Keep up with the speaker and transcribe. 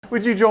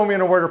Would you join me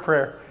in a word of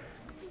prayer?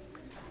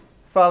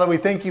 Father, we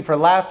thank you for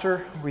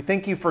laughter. We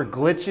thank you for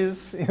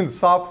glitches in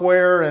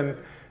software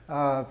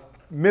and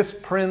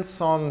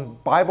misprints on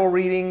Bible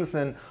readings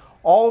and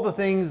all the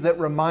things that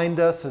remind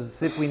us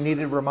as if we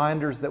needed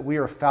reminders that we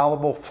are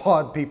fallible,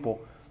 flawed people,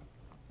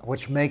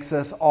 which makes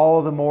us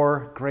all the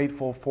more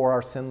grateful for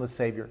our sinless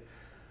Savior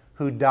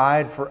who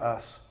died for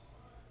us.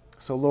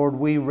 So Lord,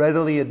 we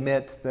readily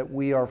admit that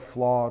we are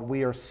flawed,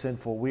 we are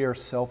sinful, we are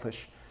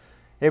selfish.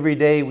 Every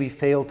day we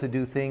fail to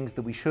do things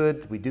that we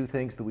should, we do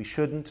things that we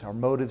shouldn't, our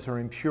motives are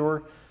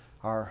impure,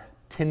 our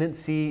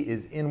tendency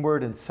is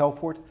inward and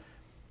selfward,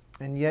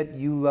 and yet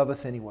you love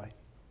us anyway.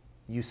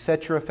 You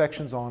set your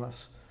affections on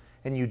us,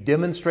 and you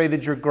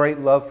demonstrated your great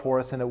love for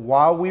us, and that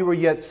while we were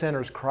yet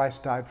sinners,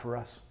 Christ died for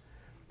us.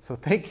 So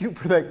thank you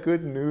for that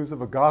good news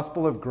of a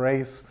gospel of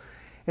grace,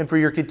 and for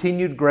your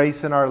continued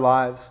grace in our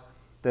lives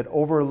that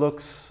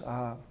overlooks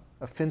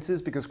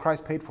offenses because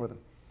Christ paid for them,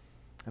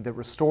 and that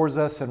restores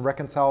us and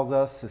reconciles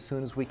us as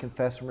soon as we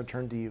confess and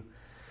return to you.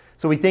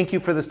 So we thank you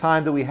for this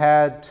time that we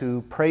had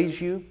to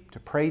praise you, to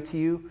pray to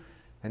you,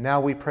 and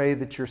now we pray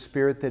that your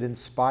Spirit that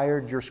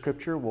inspired your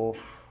Scripture will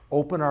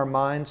open our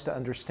minds to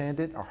understand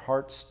it, our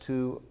hearts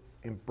to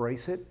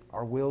embrace it,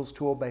 our wills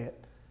to obey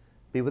it.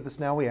 Be with us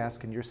now, we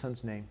ask, in your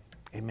Son's name.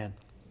 Amen.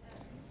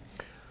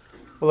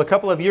 Well, a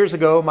couple of years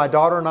ago, my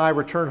daughter and I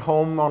returned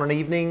home on an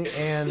evening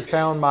and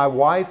found my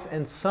wife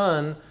and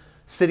son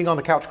sitting on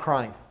the couch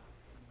crying.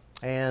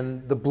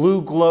 And the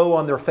blue glow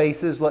on their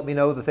faces let me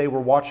know that they were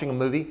watching a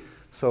movie.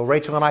 So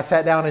Rachel and I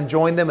sat down and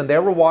joined them, and they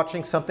were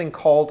watching something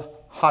called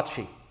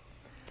Hachi.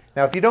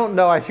 Now, if you don't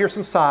know, I hear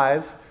some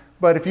sighs,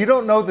 but if you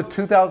don't know the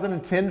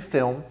 2010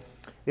 film,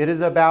 it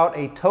is about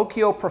a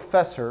Tokyo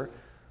professor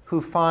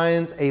who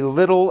finds a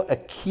little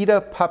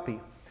Akita puppy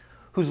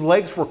whose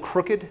legs were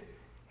crooked,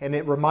 and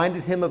it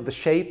reminded him of the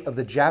shape of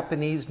the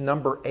Japanese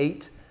number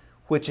 8,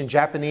 which in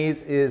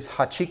Japanese is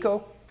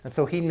Hachiko. And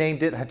so he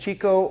named it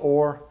Hachiko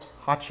or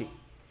Hachi.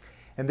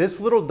 And this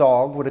little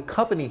dog would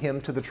accompany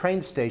him to the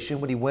train station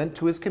when he went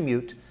to his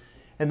commute.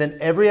 And then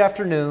every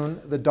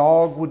afternoon, the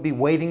dog would be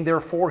waiting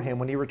there for him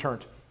when he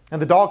returned.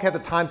 And the dog had the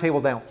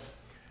timetable down.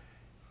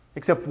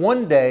 Except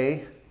one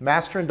day,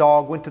 master and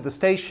dog went to the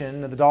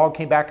station, and the dog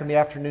came back in the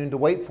afternoon to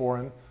wait for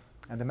him.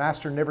 And the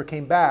master never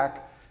came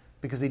back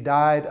because he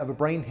died of a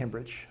brain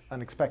hemorrhage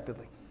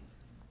unexpectedly.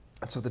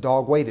 And so the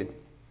dog waited.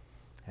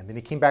 And then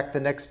he came back the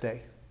next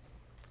day.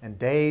 And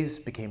days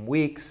became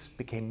weeks,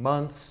 became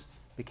months,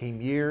 became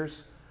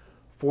years.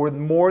 For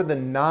more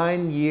than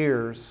 9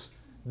 years,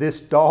 this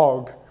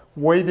dog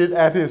waited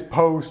at his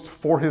post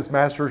for his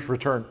master's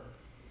return.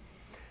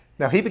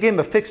 Now, he became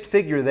a fixed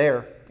figure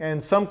there,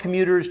 and some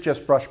commuters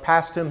just brushed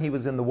past him. He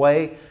was in the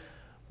way.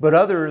 But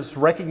others,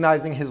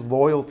 recognizing his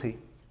loyalty,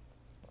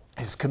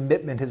 his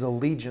commitment, his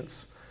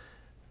allegiance,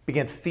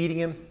 began feeding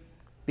him,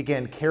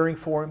 began caring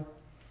for him.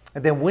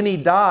 And then when he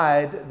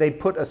died, they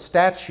put a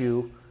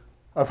statue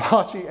of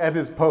Hachi at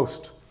his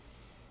post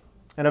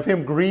and of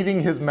him greeting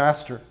his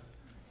master.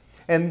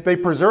 And they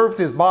preserved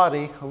his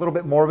body, a little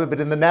bit morbid, but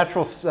in the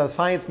Natural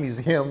Science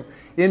Museum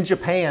in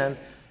Japan,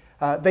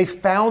 they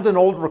found an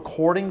old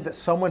recording that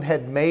someone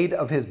had made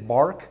of his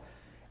bark,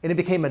 and it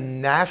became a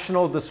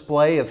national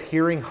display of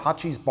hearing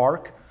Hachi's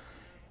bark.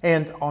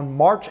 And on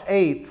March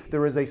 8th,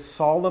 there is a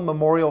solemn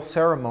memorial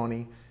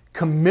ceremony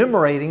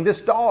commemorating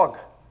this dog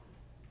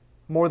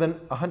more than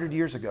 100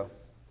 years ago.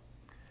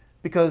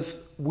 Because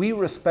we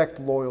respect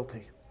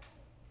loyalty.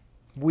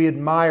 We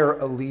admire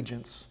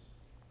allegiance.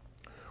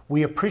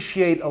 We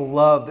appreciate a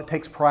love that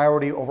takes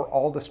priority over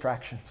all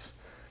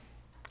distractions.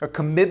 A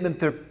commitment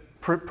that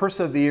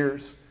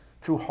perseveres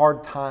through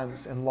hard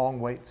times and long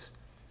waits.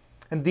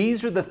 And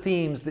these are the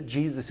themes that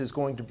Jesus is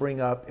going to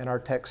bring up in our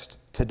text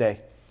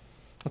today.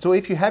 And so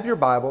if you have your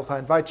Bibles, I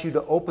invite you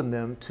to open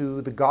them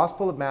to the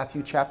Gospel of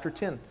Matthew chapter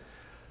 10.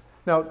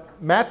 Now,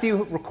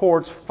 Matthew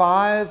records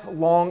 5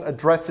 long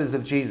addresses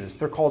of Jesus.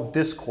 They're called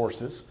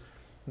discourses.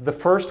 The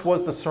first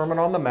was the Sermon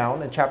on the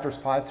Mount in chapters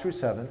 5 through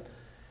 7.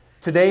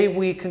 Today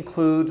we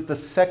conclude the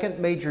second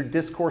major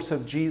discourse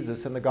of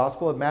Jesus in the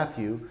Gospel of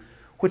Matthew,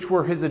 which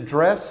were his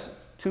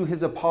address to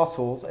his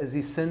apostles as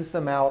he sends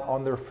them out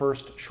on their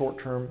first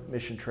short-term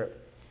mission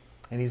trip.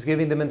 And he's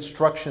giving them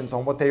instructions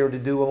on what they are to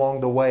do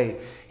along the way.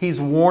 He's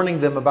warning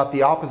them about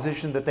the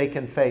opposition that they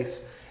can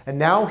face. And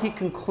now he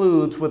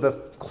concludes with a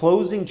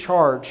closing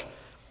charge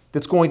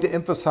that's going to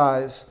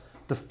emphasize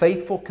the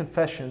faithful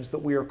confessions that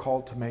we are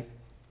called to make,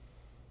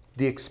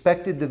 the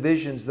expected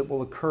divisions that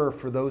will occur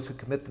for those who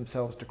commit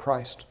themselves to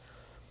Christ,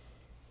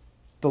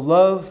 the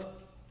love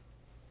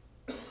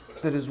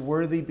that is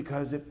worthy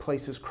because it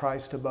places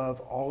Christ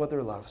above all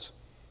other loves,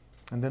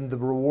 and then the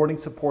rewarding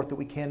support that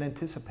we can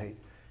anticipate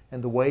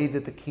and the way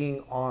that the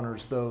King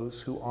honors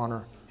those who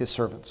honor his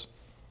servants.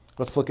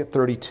 Let's look at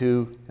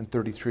 32 and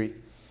 33.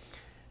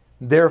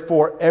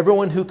 Therefore,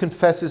 everyone who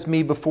confesses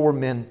me before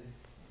men,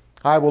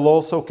 I will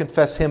also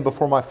confess him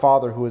before my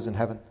Father who is in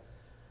heaven.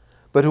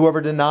 But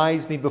whoever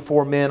denies me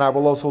before men, I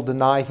will also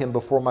deny him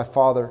before my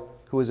Father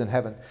who is in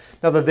heaven.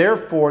 Now, the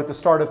therefore at the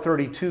start of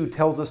 32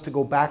 tells us to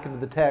go back into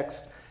the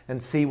text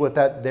and see what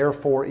that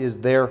therefore is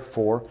there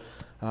for,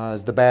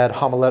 is the bad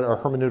homiletic or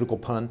hermeneutical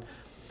pun.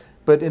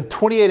 But in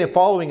 28 and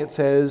following it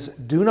says,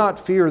 "Do not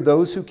fear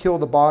those who kill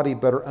the body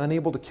but are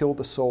unable to kill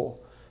the soul,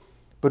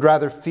 but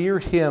rather fear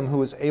him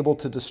who is able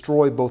to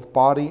destroy both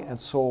body and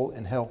soul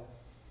in hell.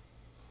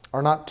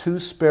 Are not 2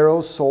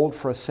 sparrows sold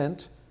for a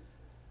cent?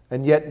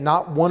 And yet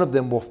not one of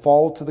them will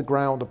fall to the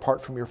ground apart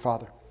from your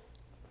Father.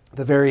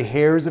 The very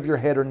hairs of your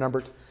head are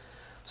numbered.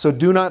 So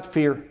do not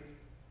fear,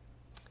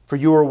 for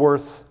you are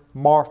worth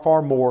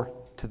far more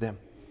to them."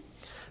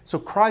 So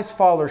Christ's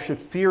followers should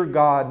fear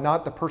God,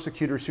 not the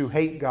persecutors who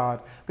hate God,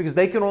 because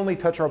they can only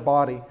touch our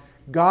body.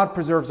 God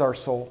preserves our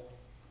soul.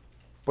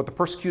 What the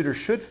persecutors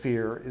should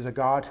fear is a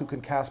God who can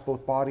cast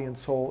both body and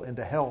soul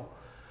into hell.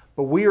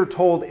 But we are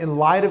told, in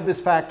light of this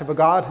fact of a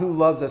God who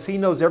loves us, He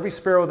knows every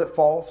sparrow that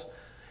falls.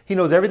 He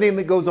knows everything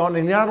that goes on,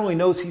 and He not only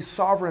knows, He's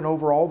sovereign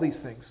over all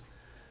these things.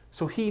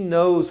 So He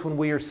knows when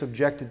we are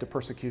subjected to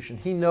persecution.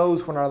 He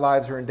knows when our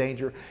lives are in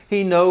danger.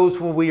 He knows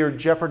when we are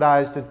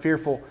jeopardized and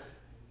fearful.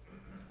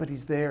 But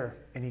He's there,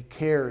 and He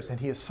cares, and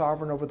He is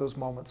sovereign over those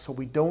moments. So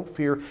we don't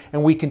fear,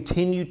 and we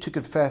continue to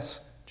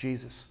confess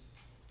Jesus.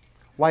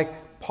 Like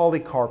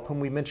Polycarp, whom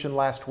we mentioned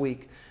last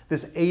week,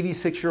 this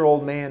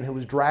 86-year-old man who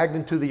was dragged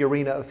into the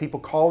arena of people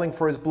calling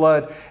for his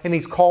blood, and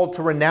he's called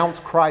to renounce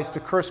Christ, to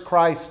curse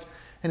Christ.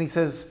 And he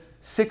says,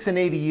 86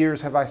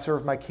 years have I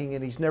served my king,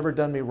 and he's never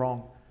done me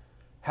wrong.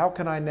 How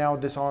can I now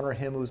dishonor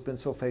him who's been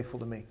so faithful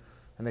to me?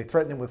 And they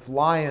threatened him with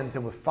lions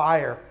and with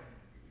fire,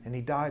 and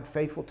he died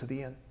faithful to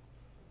the end.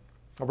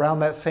 Around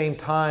that same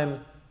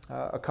time,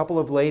 a couple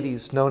of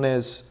ladies known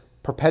as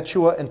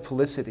Perpetua and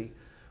Felicity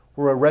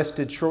were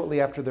arrested shortly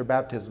after their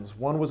baptisms.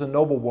 One was a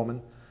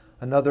noblewoman,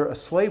 another a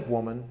slave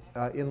woman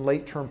in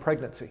late-term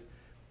pregnancy.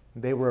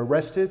 They were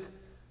arrested,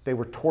 they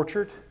were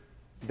tortured,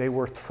 they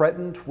were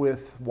threatened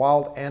with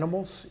wild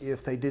animals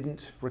if they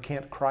didn't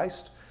recant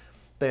Christ.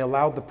 They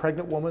allowed the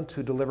pregnant woman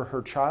to deliver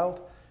her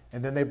child,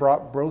 and then they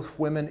brought both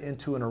women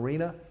into an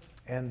arena,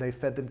 and they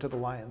fed them to the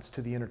lions,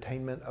 to the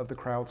entertainment of the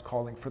crowds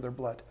calling for their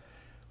blood.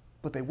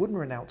 But they wouldn't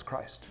renounce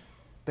Christ.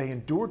 They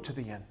endured to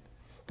the end.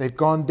 They've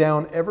gone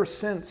down ever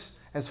since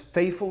as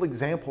faithful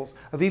examples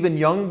of even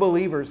young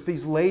believers,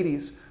 these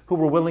ladies who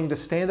were willing to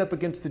stand up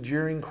against the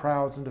jeering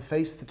crowds and to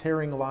face the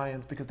tearing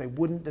lions because they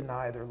wouldn't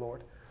deny their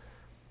Lord.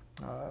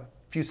 A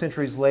few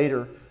centuries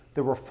later,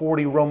 there were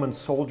 40 Roman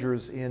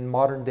soldiers in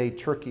modern-day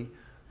Turkey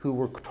who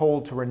were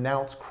told to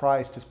renounce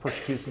Christ as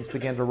persecutions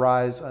began to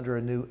rise under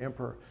a new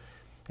emperor.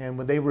 And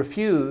when they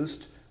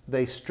refused,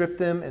 they stripped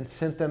them and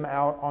sent them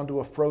out onto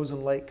a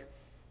frozen lake.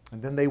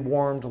 And then they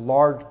warmed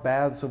large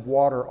baths of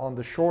water on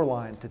the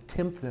shoreline to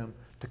tempt them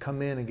to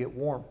come in and get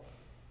warm.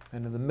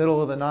 And in the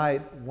middle of the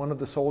night, one of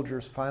the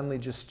soldiers, finally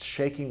just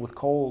shaking with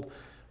cold,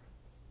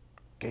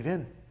 gave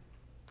in.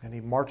 And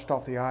he marched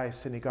off the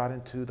ice and he got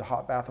into the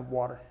hot bath of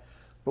water.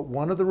 But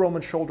one of the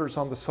Roman soldiers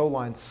on the show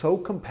line, so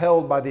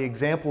compelled by the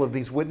example of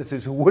these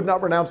witnesses who would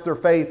not renounce their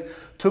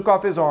faith, took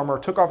off his armor,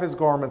 took off his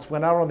garments,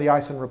 went out on the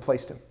ice and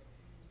replaced him.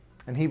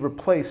 And he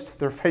replaced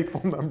their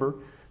faithful member.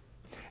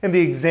 And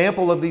the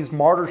example of these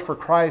martyrs for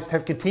Christ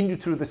have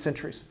continued through the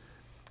centuries.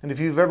 And if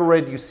you've ever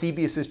read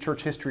Eusebius's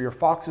Church History or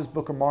Fox's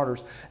Book of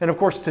Martyrs, and of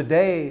course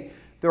today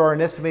there are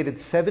an estimated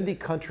 70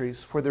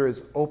 countries where there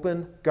is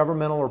open,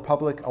 governmental, or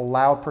public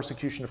allowed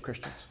persecution of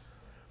Christians.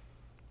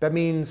 That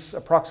means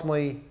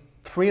approximately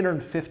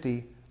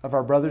 350 of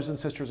our brothers and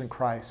sisters in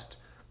Christ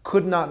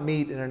could not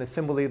meet in an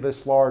assembly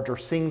this large or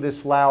sing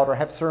this loud or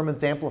have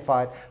sermons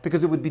amplified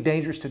because it would be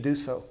dangerous to do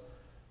so.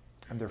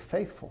 And they're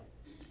faithful,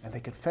 and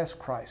they confess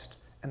Christ,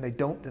 and they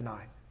don't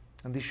deny.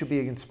 And these should be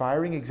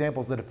inspiring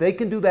examples that if they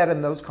can do that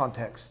in those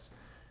contexts,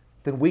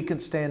 then we can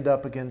stand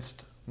up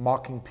against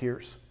mocking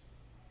peers,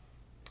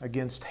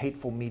 against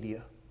hateful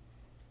media,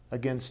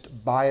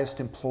 against biased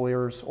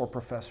employers or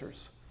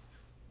professors,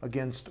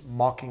 against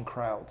mocking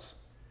crowds.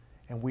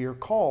 And we are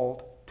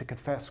called to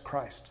confess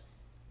Christ.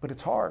 But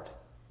it's hard.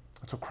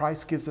 And so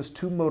Christ gives us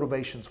 2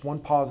 motivations, one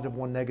positive,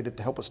 one negative,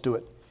 to help us do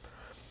it.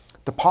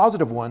 The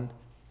positive one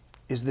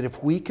is that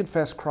if we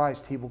confess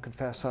Christ, He will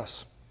confess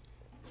us.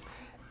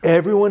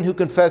 Everyone who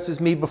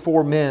confesses me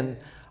before men,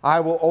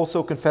 I will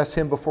also confess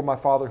him before my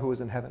Father who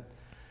is in heaven.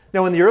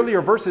 Now, in the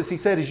earlier verses, he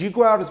said, as you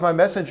go out as my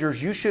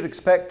messengers, you should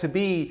expect to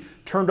be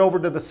turned over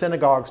to the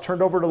synagogues,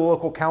 turned over to the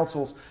local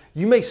councils.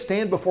 You may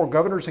stand before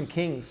governors and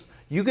kings.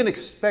 You can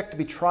expect to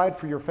be tried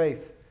for your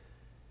faith.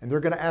 And they're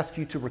going to ask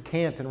you to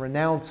recant and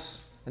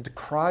renounce and to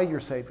cry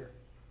your Savior.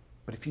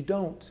 But if you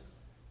don't,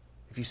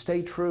 if you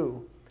stay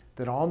true,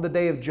 that on the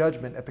day of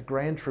judgment at the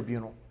grand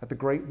tribunal, at the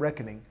great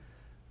reckoning,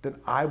 then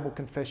I will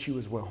confess you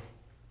as well.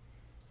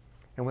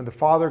 And when the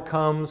Father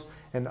comes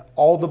and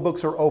all the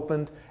books are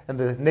opened and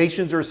the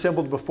nations are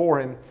assembled before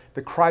Him,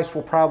 the Christ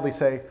will proudly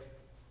say,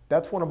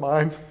 that's one of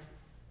mine.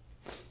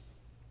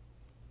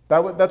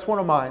 That's one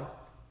of mine.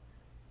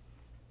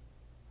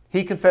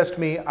 He confessed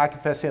me, I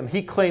confess him.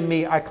 He claimed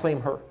me, I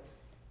claim her.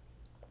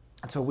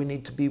 And so we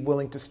need to be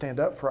willing to stand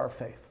up for our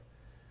faith.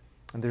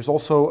 And there's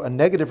also a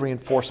negative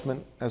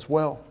reinforcement as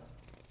well.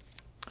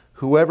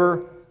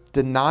 Whoever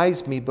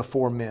denies me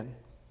before men,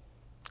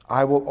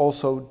 I will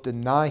also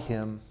deny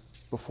him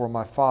before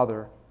my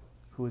Father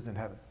who is in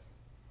heaven.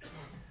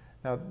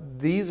 Now,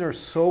 these are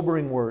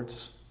sobering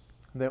words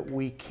that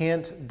we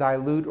can't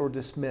dilute or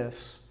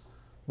dismiss,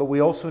 but we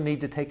also need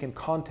to take in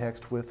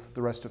context with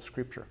the rest of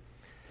Scripture.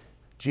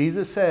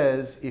 Jesus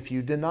says, if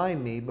you deny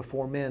me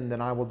before men,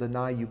 then I will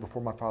deny you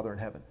before my Father in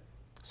heaven.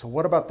 So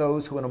what about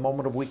those who in a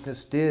moment of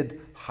weakness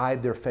did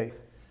hide their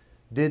faith,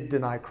 did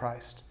deny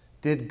Christ,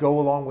 did go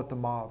along with the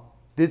mob,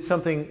 did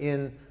something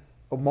in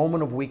a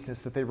moment of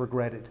weakness that they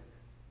regretted?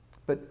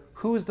 But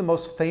who is the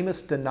most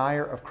famous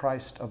denier of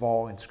Christ of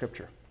all in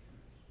Scripture?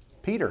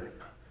 Peter.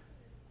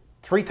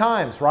 3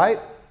 times, right?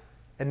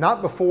 And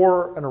not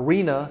before an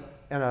arena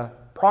and a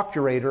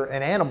procurator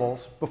and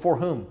animals. Before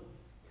whom?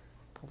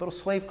 A little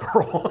slave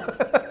girl.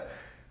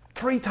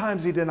 3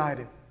 times he denied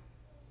him.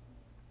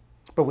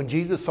 But when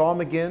Jesus saw him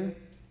again,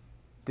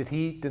 did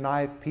he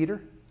deny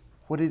Peter?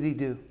 What did he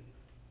do?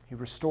 He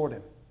restored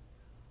him.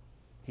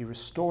 He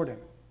restored him.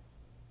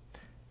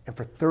 And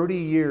for 30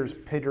 years,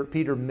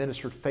 Peter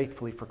ministered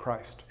faithfully for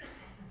Christ.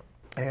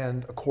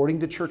 And according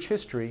to church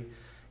history,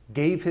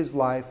 gave his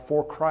life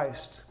for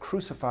Christ,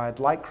 crucified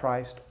like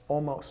Christ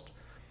almost.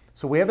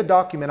 So we have a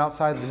document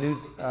outside the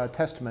New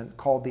Testament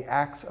called the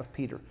Acts of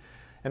Peter.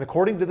 And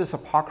according to this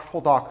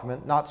apocryphal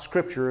document, not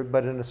scripture,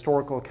 but an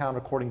historical account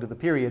according to the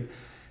period,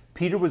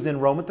 Peter was in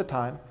Rome at the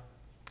time,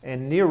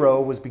 and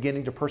Nero was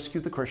beginning to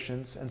persecute the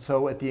Christians. And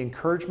so at the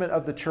encouragement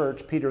of the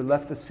church, Peter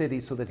left the city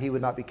so that he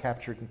would not be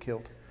captured and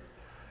killed.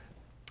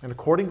 And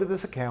according to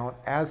this account,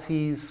 as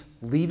he's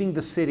leaving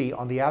the city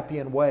on the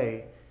Appian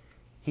Way,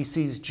 he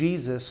sees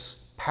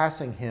Jesus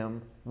passing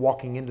him,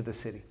 walking into the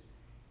city.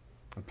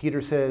 And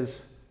Peter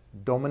says,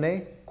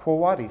 Domine, quo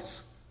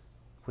vadis?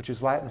 Which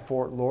is Latin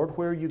for, Lord,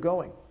 where are you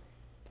going?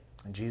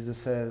 And Jesus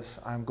says,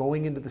 I'm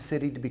going into the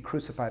city to be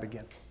crucified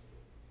again.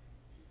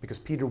 Because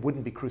Peter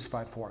wouldn't be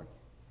crucified for him.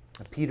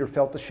 And Peter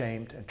felt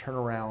ashamed and turned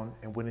around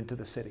and went into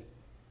the city.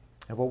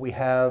 And what we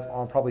have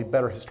on probably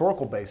better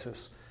historical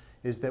basis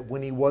is that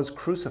when he was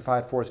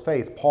crucified for his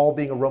faith, Paul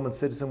being a Roman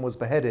citizen was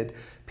beheaded,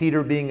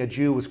 Peter being a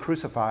Jew was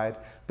crucified,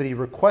 but he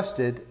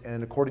requested,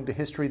 and according to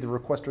history the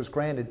request was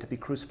granted, to be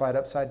crucified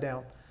upside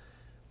down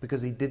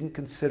because he didn't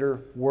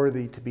consider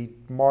worthy to be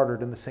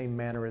martyred in the same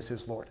manner as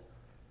his Lord.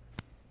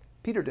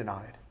 Peter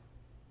denied,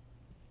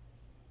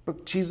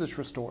 but Jesus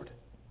restored,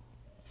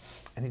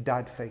 and he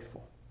died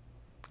faithful.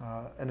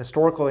 An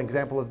historical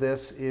example of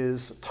this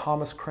is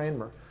Thomas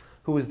Cranmer,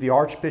 who was the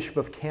Archbishop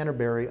of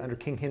Canterbury under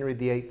King Henry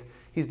VIII.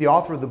 He's the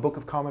author of the Book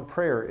of Common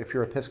Prayer, if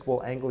you're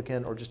Episcopal,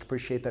 Anglican, or just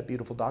appreciate that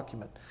beautiful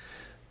document.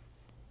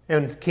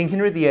 And King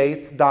Henry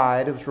VIII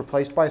died. It was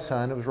replaced by a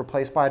son. It was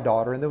replaced by a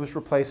daughter. And it was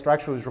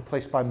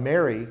replaced by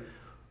Mary,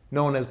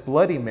 known as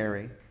Bloody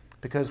Mary,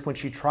 because when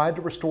she tried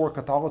to restore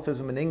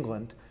Catholicism in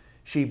England,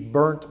 she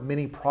burnt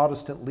many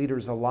Protestant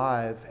leaders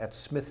alive at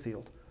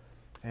Smithfield.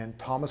 And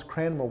Thomas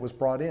Cranmer was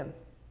brought in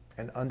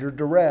and under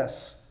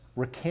duress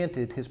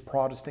recanted his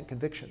Protestant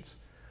convictions,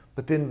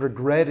 but then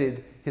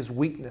regretted his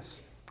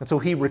weakness. And so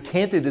he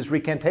recanted his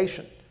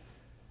recantation,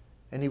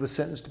 and he was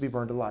sentenced to be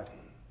burned alive.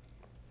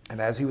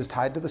 And as he was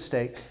tied to the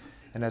stake,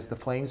 and as the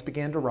flames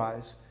began to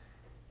rise,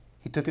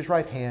 he took his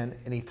right hand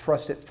and he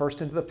thrust it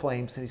first into the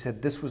flames, and he said,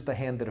 this was the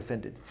hand that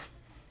offended.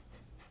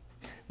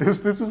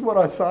 This is what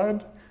I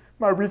signed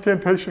my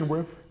recantation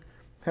with,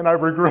 and I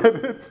regret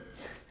it.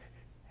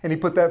 And he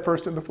put that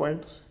first in the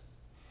flames.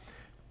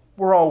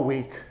 We're all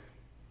weak,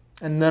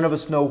 and none of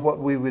us know what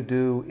we would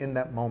do in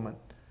that moment.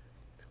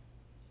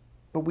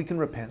 But we can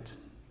repent,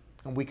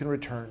 and we can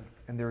return,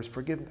 and there is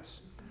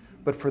forgiveness.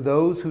 But for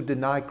those who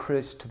deny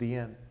Christ to the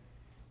end,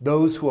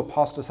 those who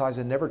apostatize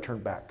and never turn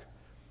back,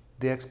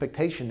 the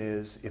expectation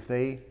is if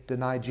they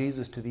deny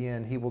Jesus to the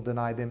end, he will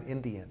deny them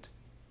in the end.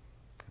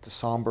 It's a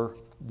somber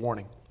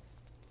warning.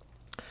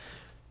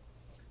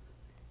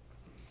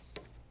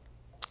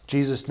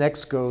 Jesus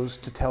next goes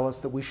to tell us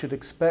that we should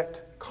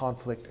expect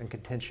conflict and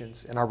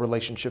contentions in our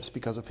relationships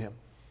because of him.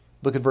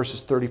 Look at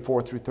verses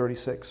 34 through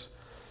 36.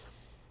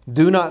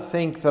 Do not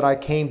think that I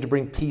came to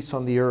bring peace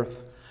on the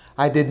earth.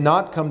 I did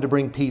not come to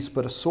bring peace,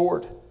 but a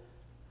sword.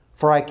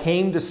 For I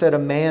came to set a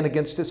man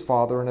against his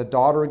father, and a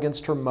daughter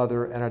against her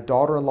mother, and a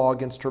daughter-in-law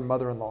against her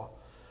mother-in-law.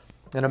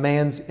 And a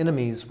man's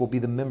enemies will be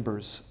the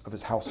members of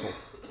his household.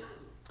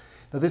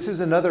 Now, this is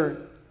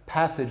another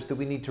passage that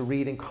we need to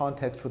read in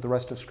context with the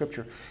rest of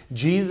Scripture.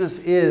 Jesus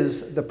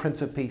is the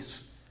Prince of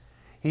Peace.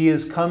 He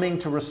is coming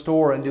to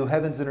restore a new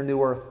heavens and a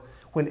new earth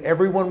when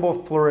everyone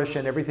will flourish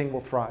and everything will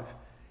thrive.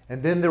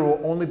 And then there will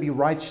only be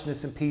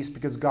righteousness and peace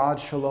because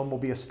God's shalom will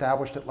be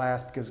established at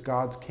last, because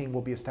God's king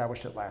will be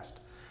established at last.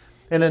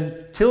 And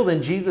until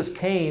then, Jesus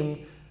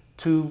came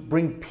to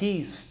bring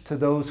peace to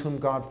those whom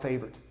God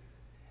favored.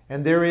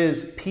 And there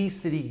is peace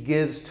that he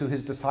gives to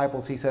his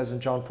disciples, he says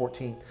in John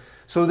 14.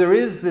 So there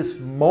is this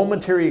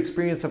momentary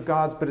experience of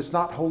God's, but it's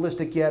not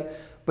holistic yet.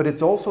 But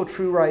it's also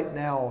true right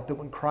now that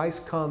when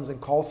Christ comes and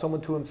calls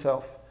someone to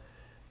himself,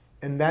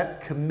 and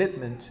that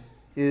commitment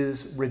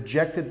is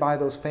rejected by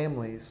those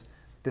families,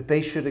 that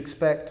they should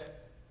expect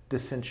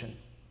dissension,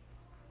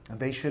 and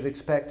they should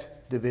expect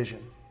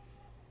division.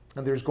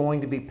 And there's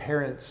going to be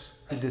parents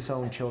who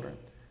disown children.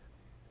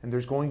 And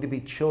there's going to be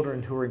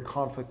children who are in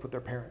conflict with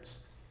their parents.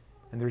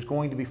 And there's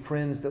going to be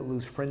friends that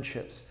lose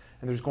friendships.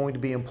 And there's going to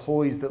be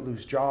employees that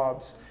lose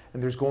jobs.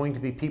 And there's going to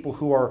be people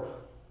who are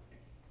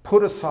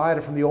put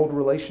aside from the old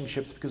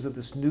relationships because of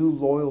this new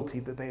loyalty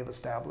that they have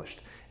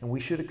established. And we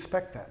should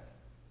expect that.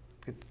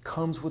 It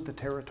comes with the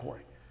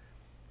territory.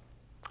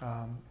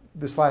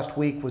 This last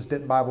week was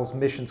Denton Bible's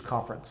missions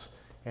conference.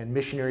 And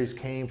missionaries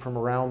came from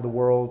around the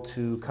world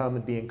to come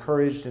and be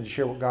encouraged and to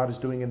share what God is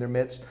doing in their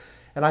midst.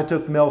 And I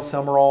took Mel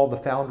Summerall, the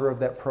founder of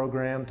that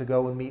program, to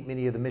go and meet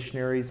many of the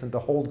missionaries and to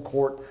hold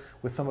court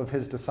with some of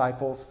his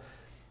disciples.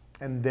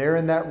 And there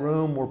in that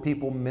room were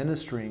people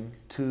ministering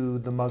to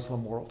the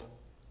Muslim world.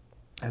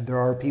 And there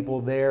are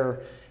people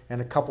there and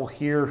a couple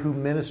here who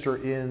minister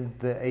in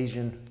the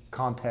Asian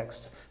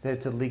context, that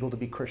it's illegal to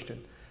be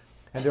Christian.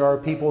 And there are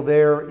people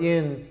there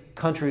in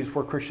countries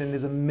where Christian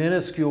is a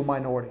minuscule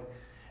minority.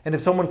 And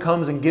if someone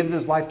comes and gives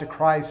his life to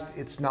Christ,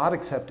 it's not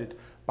accepted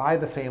by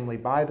the family,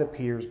 by the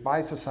peers,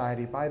 by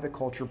society, by the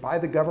culture, by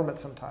the government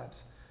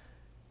sometimes.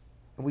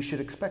 And we should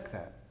expect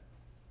that.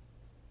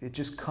 It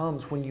just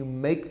comes when you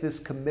make this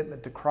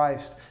commitment to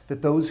Christ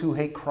that those who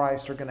hate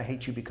Christ are going to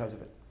hate you because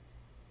of it.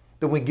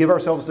 That when we give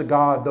ourselves to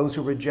God, those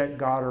who reject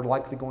God are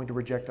likely going to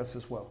reject us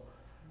as well.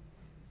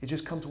 It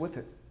just comes with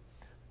it.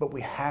 But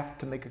we have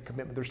to make a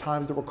commitment. There's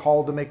times that we're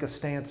called to make a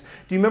stance.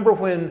 Do you remember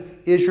when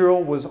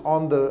Israel was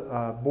on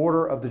the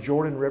border of the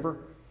Jordan River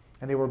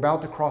and they were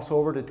about to cross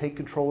over to take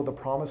control of the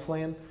Promised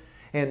Land?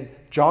 And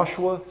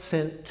Joshua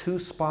sent 2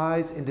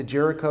 spies into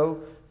Jericho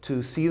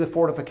to see the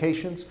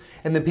fortifications.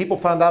 And then people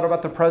found out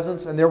about the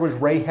presence, and there was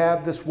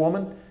Rahab, this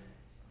woman.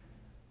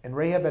 And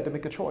Rahab had to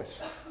make a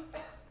choice.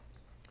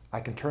 I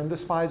can turn the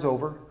spies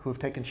over who have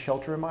taken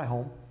shelter in my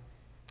home,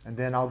 and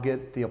then I'll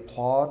get the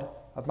applaud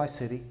of my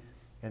city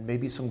and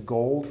maybe some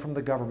gold from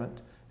the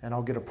government, and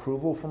I'll get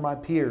approval from my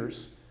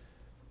peers.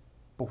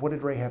 But what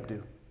did Rahab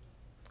do?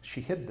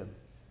 She hid them.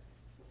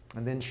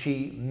 And then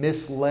she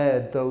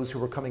misled those who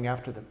were coming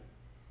after them.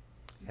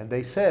 And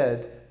they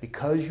said,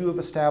 because you have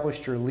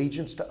established your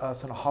allegiance to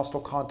us in a hostile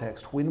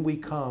context, when we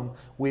come,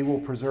 we will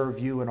preserve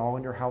you and all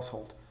in your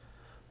household.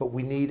 But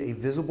we need a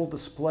visible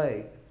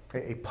display,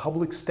 a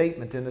public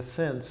statement in a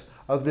sense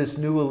of this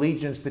new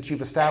allegiance that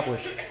you've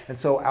established. And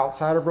so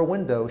outside of her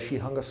window, she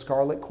hung a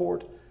scarlet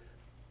cord.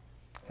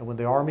 And when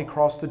the army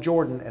crossed the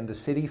Jordan and the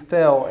city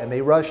fell and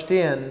they rushed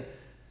in,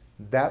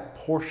 that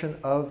portion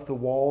of the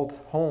walled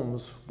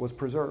homes was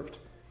preserved.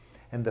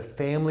 And the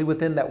family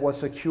within that was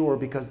secure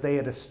because they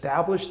had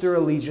established their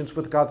allegiance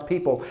with God's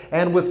people.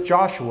 And with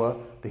Joshua,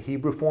 the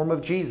Hebrew form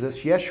of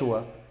Jesus,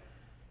 Yeshua,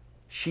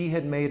 she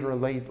had made her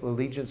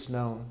allegiance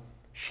known.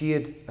 She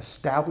had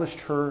established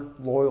her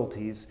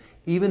loyalties,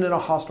 even in a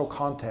hostile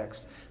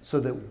context, so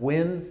that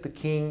when the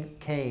king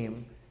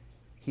came,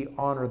 he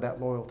honored that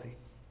loyalty.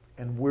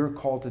 And we're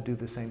called to do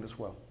the same as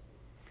well.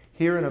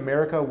 Here in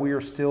America, we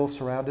are still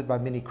surrounded by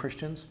many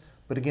Christians,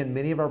 but again,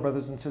 many of our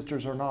brothers and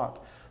sisters are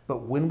not.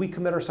 But when we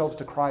commit ourselves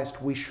to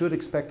Christ, we should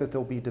expect that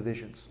there'll be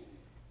divisions.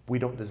 We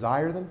don't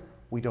desire them,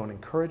 we don't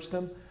encourage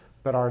them,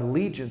 but our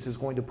allegiance is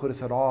going to put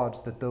us at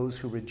odds with those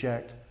who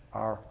reject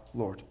our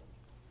Lord.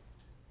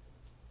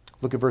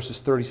 Look at verses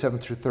 37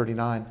 through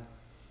 39.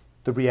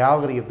 The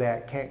reality of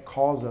that can't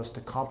cause us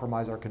to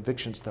compromise our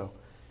convictions, though.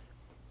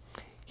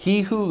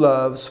 He who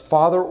loves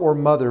father or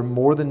mother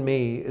more than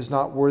me is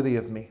not worthy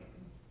of me.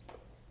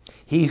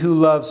 He who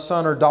loves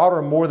son or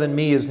daughter more than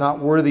me is not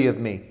worthy of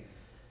me.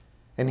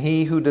 And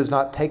he who does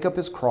not take up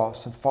his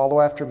cross and follow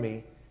after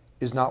me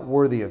is not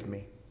worthy of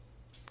me.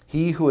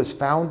 He who has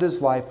found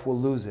his life will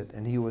lose it,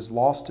 and he who has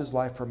lost his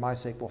life for my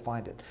sake will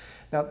find it.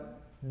 Now,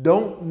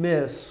 don't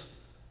miss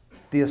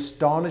the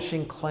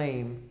astonishing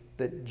claim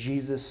that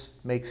Jesus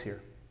makes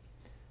here.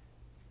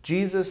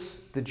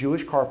 Jesus, the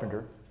Jewish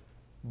carpenter,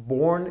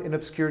 born in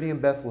obscurity in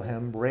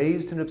Bethlehem,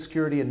 raised in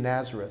obscurity in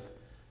Nazareth,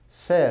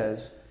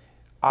 says,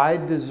 I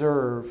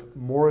deserve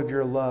more of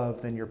your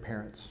love than your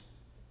parents.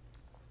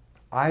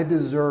 I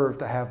deserve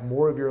to have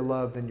more of your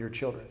love than your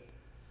children.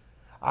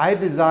 I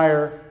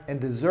desire and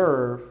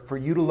deserve for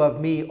you to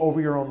love me over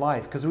your own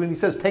life. Because when he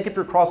says, take up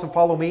your cross and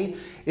follow me,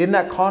 in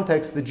that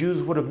context, the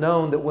Jews would have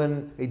known that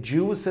when a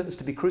Jew was sentenced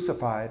to be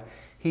crucified,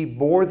 he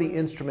bore the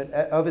instrument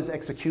of his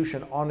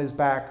execution on his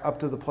back up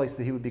to the place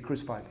that he would be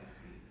crucified.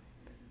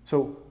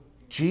 So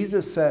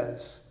Jesus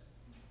says,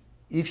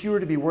 if you are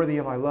to be worthy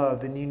of my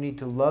love, then you need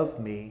to love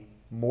me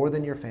more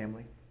than your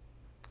family,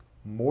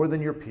 more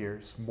than your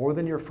peers, more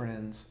than your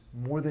friends,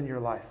 more than your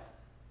life.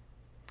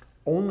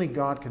 Only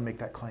God can make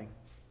that claim.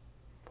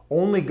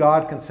 Only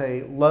God can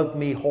say, love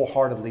me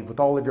wholeheartedly with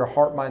all of your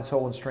heart, mind,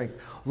 soul, and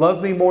strength.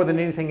 Love me more than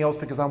anything else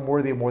because I'm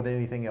worthy of more than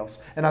anything else.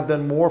 And I've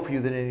done more for you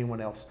than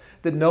anyone else.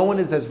 That no one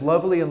is as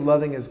lovely and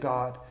loving as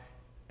God,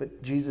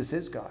 but Jesus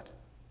is God.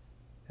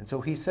 And so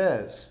he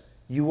says,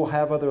 you will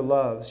have other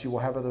loves, you will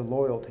have other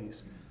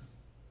loyalties,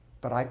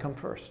 but I come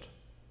first.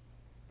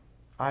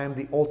 I am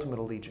the ultimate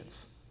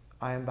allegiance.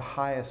 I am the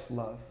highest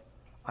love.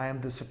 I am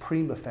the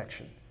supreme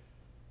affection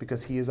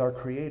because he is our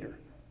creator.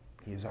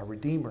 He is our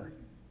redeemer.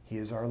 He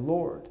is our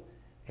Lord.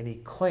 and he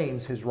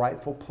claims his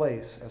rightful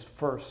place as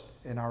first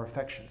in our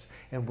affections.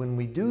 And when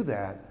we do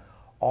that,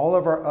 all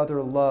of our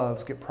other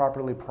loves get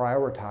properly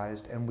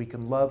prioritized, and we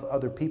can love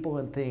other people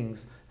and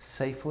things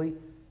safely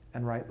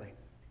and rightly.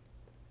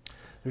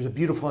 There's a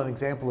beautiful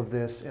example of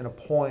this in a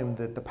poem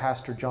that the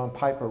pastor John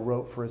Piper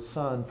wrote for his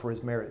son for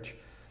his marriage.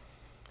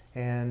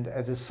 And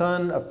as his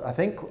son, I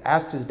think,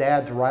 asked his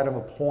dad to write him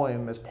a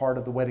poem as part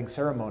of the wedding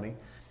ceremony,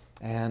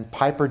 and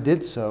Piper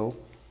did so.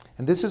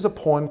 And this is a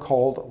poem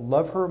called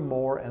Love Her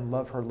More and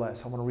Love Her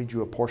Less. I want to read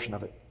you a portion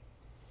of it.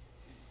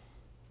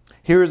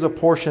 Here is a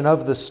portion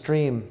of the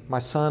stream, my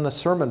son, a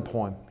sermon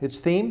poem.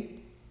 Its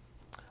theme,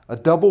 a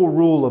double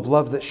rule of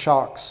love that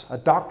shocks, a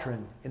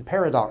doctrine in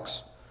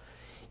paradox.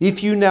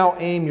 If you now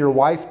aim your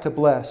wife to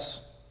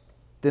bless,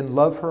 then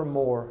love her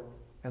more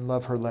and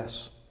love her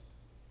less.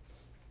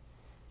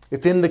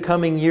 If in the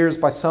coming years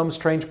by some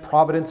strange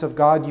providence of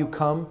God you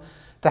come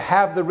to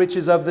have the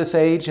riches of this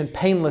age and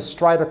painless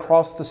stride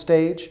across the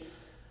stage,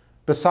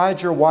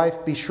 besides your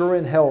wife be sure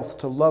in health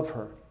to love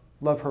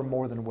her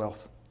more than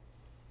wealth.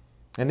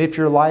 And if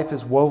your life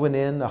is woven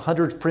in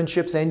 100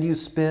 friendships and you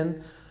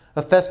spin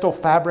a festal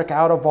fabric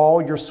out of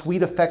all your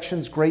sweet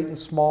affections great and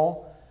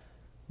small,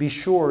 be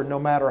sure no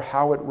matter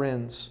how it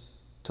rends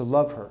to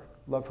love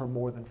her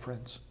more than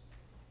friends.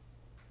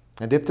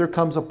 And if there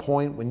comes a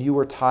point when you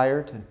are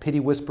tired and pity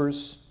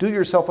whispers, do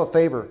yourself a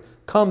favor,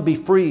 come be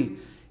free,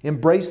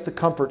 embrace the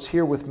comforts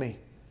here with me.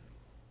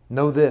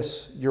 Know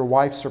this, your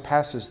wife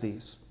surpasses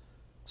these,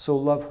 so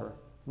love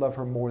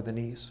her more than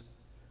ease.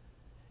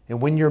 And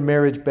when your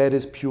marriage bed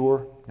is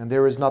pure, and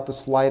there is not the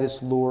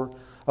slightest lure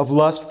of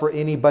lust for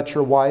any but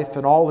your wife,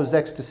 and all is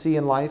ecstasy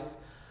in life,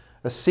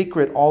 a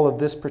secret all of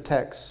this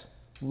protects,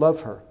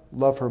 love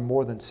her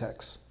more than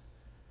sex.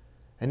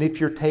 And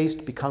if your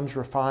taste becomes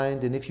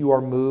refined, and if you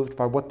are moved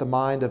by what the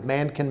mind of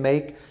man can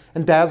make,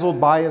 and dazzled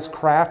by his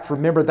craft,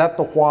 remember that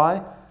the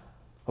why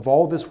of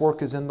all this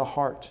work is in the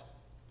heart.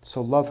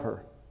 So love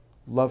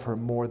her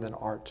more than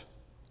art.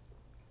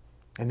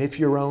 And if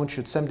your own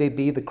should someday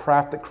be the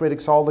craft that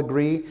critics all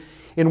agree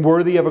in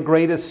worthy of a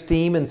great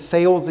esteem, and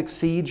sales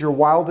exceed your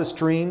wildest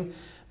dream,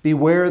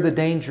 beware the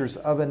dangers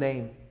of a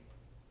name,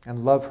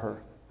 and love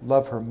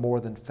her more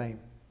than fame.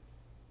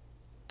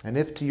 And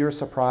if to your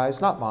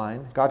surprise, not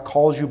mine, God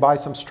calls you by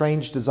some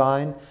strange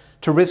design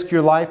to risk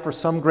your life for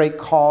some great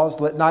cause,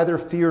 let neither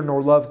fear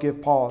nor love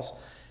give pause.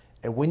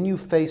 And when you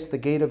face the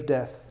gate of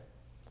death,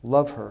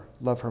 love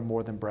her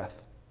more than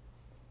breath.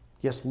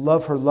 Yes,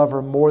 love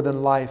her more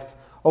than life.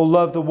 Oh,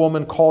 love the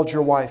woman called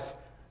your wife.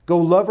 Go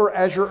love her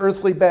as your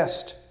earthly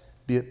best.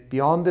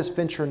 Beyond this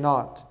venture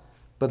not,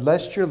 but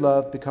lest your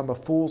love become a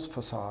fool's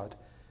facade,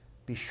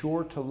 be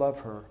sure to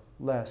love her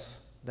less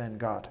than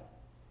God.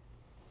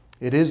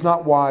 It is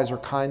not wise or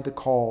kind to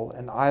call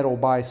an idol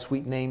by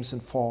sweet names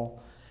and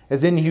fall,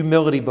 as in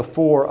humility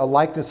before a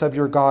likeness of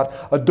your God,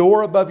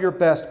 adore above your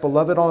best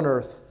beloved on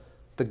earth,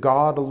 the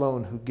God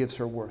alone who gives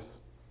her worth.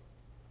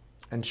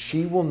 And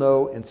she will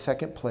know in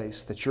second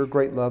place that your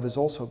great love is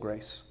also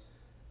grace,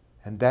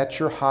 and that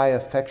your high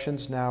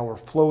affections now are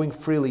flowing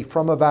freely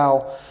from a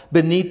vow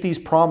beneath these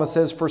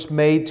promises first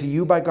made to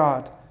you by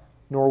God,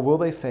 nor will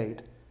they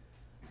fade,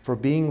 for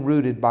being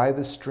rooted by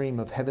the stream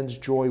of heaven's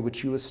joy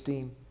which you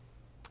esteem,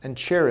 and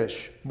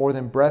cherish more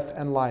than breath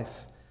and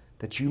life,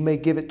 that you may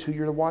give it to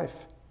your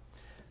wife.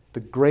 The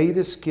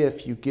greatest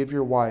gift you give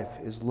your wife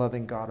is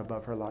loving God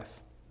above her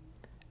life.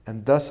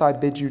 And thus I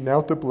bid you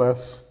now to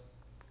bless,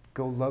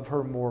 go love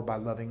her more by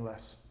loving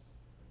less.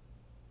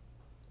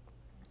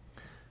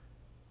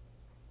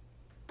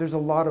 There's a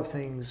lot of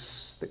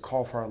things that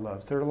call for our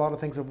loves. There are a lot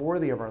of things that are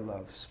worthy of our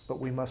loves, but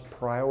we must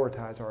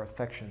prioritize our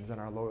affections and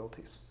our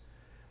loyalties.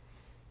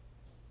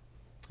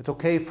 It's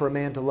okay for a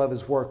man to love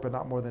his work, but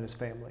not more than his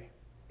family.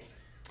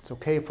 It's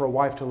okay for a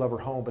wife to love her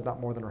home, but not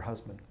more than her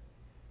husband.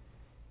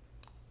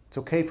 It's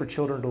okay for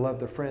children to love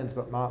their friends,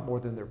 but not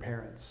more than their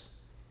parents.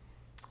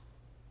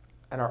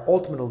 And our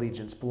ultimate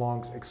allegiance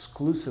belongs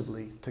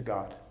exclusively to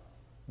God.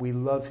 We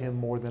love him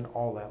more than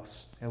all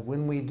else. And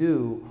when we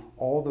do,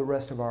 all the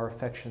rest of our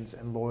affections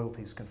and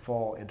loyalties can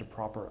fall into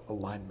proper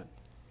alignment.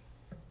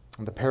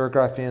 And the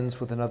paragraph ends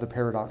with another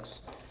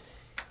paradox.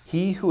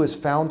 He who has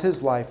found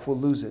his life will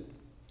lose it,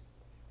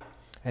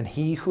 and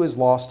he who has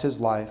lost his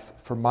life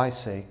for my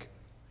sake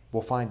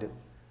will find it.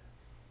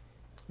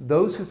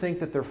 Those who think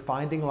that they're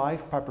finding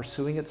life by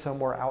pursuing it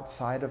somewhere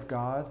outside of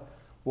God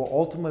will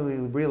ultimately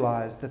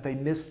realize that they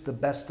missed the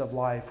best of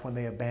life when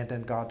they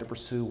abandoned God to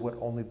pursue what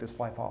only this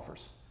life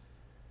offers.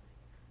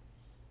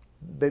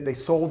 They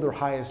sold their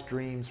highest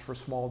dreams for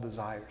small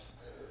desires.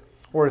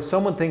 Or if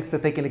someone thinks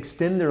that they can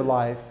extend their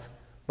life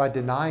by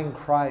denying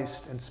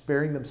Christ and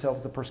sparing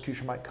themselves the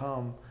persecution might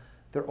come,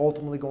 they're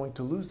ultimately going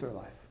to lose their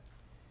life.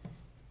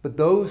 But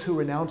those who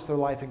renounce their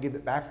life and give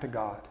it back to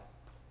God,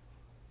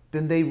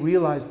 then they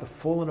realize the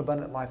full and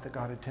abundant life that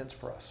God intends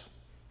for us.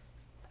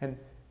 And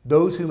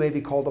those who may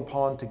be called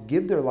upon to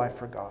give their life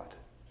for God,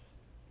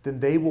 then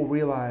they will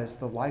realize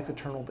the life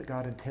eternal that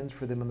God intends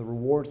for them and the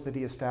rewards that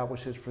he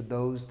establishes for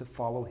those that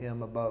follow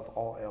him above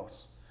all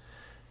else.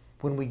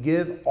 When we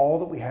give all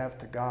that we have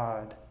to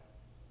God,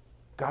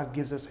 God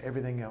gives us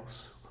everything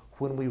else.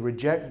 When we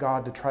reject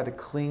God to try to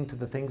cling to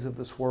the things of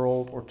this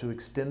world or to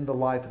extend the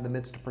life in the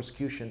midst of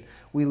persecution,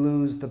 we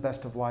lose the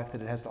best of life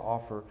that it has to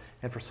offer.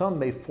 And for some,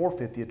 may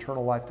forfeit the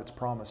eternal life that's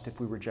promised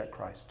if we reject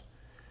Christ.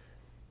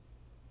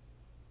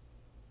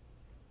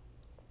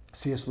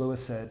 C.S.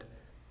 Lewis said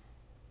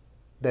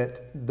that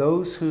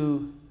those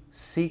who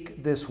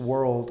seek this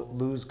world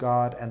lose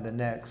God and the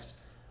next,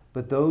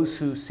 but those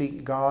who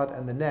seek God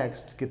and the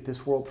next get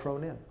this world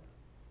thrown in.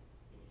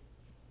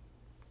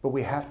 But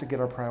we have to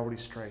get our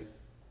priorities straight,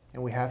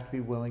 and we have to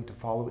be willing to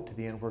follow it to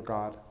the end where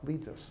God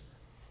leads us.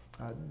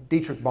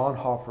 Dietrich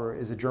Bonhoeffer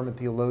is a German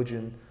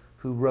theologian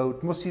who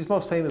wrote, he's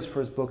most famous for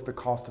his book, The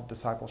Cost of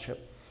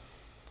Discipleship.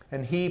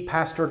 And he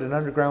pastored an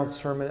underground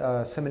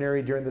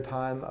seminary during the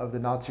time of the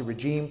Nazi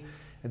regime,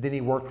 and then he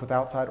worked with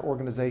outside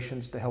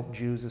organizations to help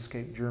Jews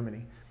escape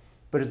Germany.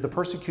 But as the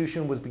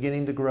persecution was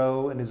beginning to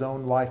grow and his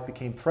own life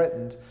became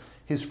threatened,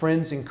 his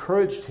friends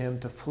encouraged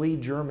him to flee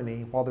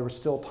Germany while there was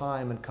still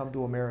time and come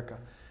to America.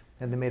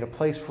 And they made a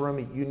place for him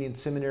at Union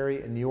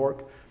Seminary in New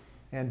York.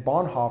 And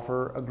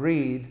Bonhoeffer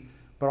agreed,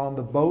 but on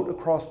the boat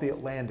across the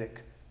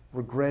Atlantic,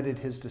 regretted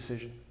his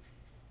decision.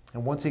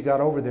 And once he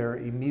got over there,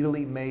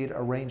 immediately made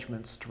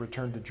arrangements to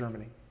return to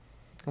Germany.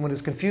 And when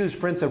his confused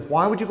friend said,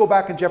 why would you go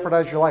back and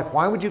jeopardize your life?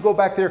 Why would you go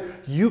back there?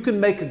 You can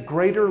make a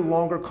greater,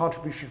 longer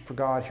contribution for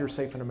God here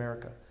safe in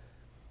America.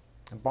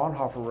 And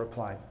Bonhoeffer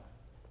replied,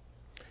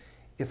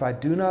 if I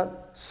do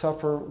not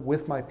suffer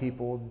with my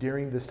people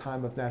during this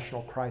time of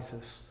national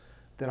crisis,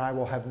 then I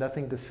will have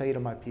nothing to say to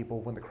my people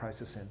when the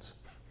crisis ends.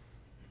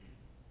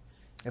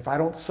 If I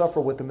don't suffer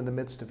with them in the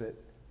midst of it,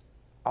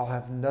 I'll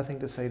have nothing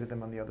to say to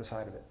them on the other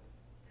side of it.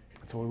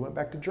 And so he went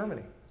back to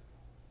Germany,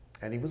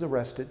 and he was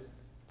arrested,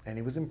 and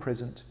he was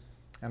imprisoned,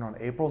 and on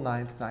April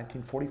 9th,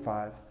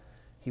 1945,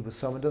 he was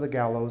summoned to the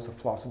gallows of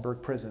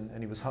Flossenburg prison,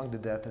 and he was hung to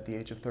death at the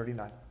age of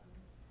 39.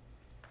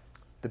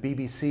 The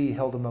BBC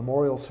held a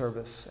memorial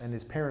service, and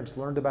his parents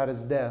learned about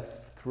his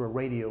death through a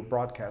radio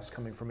broadcast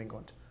coming from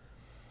England.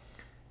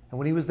 And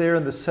when he was there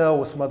in the cell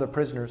with some other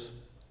prisoners,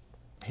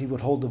 he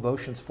would hold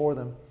devotions for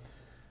them.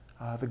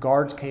 The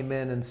guards came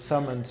in and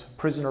summoned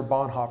prisoner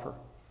Bonhoeffer.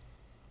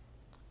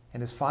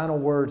 And his final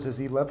words as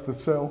he left the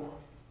cell,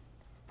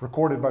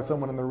 recorded by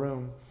someone in the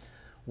room,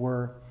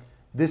 were,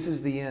 "This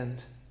is the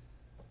end,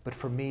 but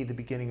for me, the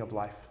beginning of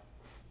life."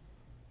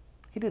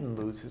 He didn't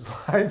lose his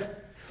life.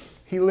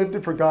 He lived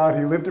it for God.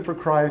 He lived it for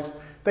Christ.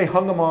 They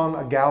hung him on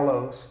a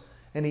gallows,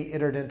 and he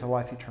entered into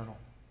life eternal.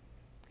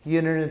 He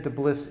entered into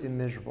bliss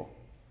immeasurable.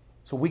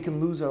 So we can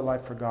lose our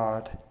life for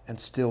God and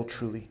still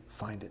truly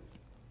find it.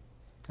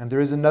 And there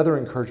is another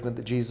encouragement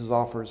that Jesus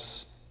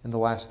offers in the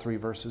last 3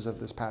 verses of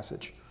this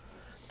passage.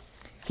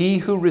 He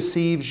who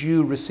receives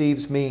you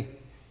receives me,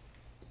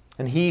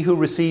 and he who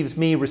receives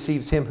me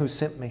receives him who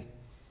sent me.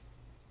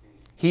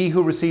 He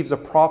who receives a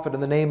prophet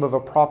in the name of a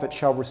prophet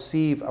shall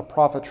receive a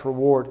prophet's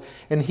reward,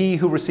 and he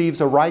who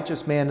receives a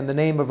righteous man in the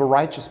name of a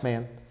righteous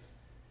man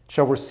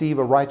shall receive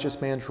a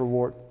righteous man's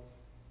reward.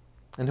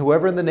 And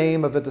whoever in the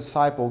name of a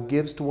disciple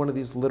gives to one of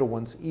these little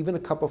ones even a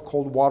cup of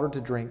cold water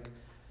to drink,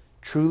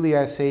 truly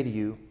I say to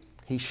you,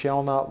 he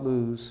shall not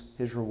lose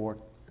his reward.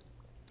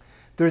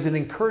 There's an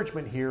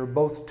encouragement here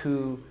both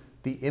to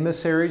the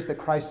emissaries that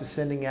Christ is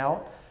sending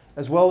out,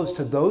 as well as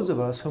to those of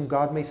us whom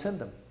God may send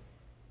them.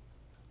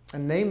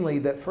 And namely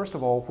that, first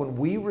of all, when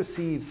we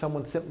receive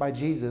someone sent by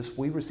Jesus,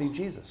 we receive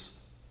Jesus.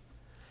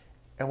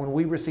 And when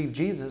we receive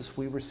Jesus,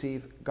 we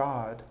receive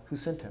God who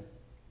sent him.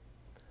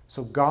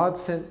 So God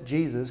sent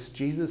Jesus.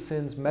 Jesus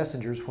sends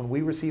messengers. When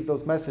we receive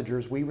those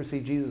messengers, we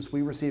receive Jesus.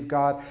 We receive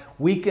God.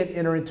 We can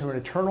enter into an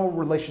eternal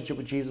relationship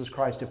with Jesus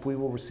Christ if we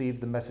will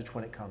receive the message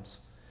when it comes.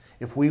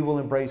 If we will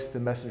embrace the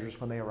messengers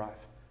when they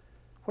arrive.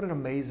 What an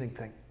amazing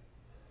thing.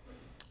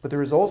 But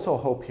there is also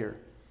hope here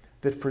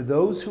that for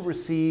those who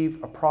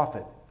receive a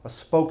prophet, a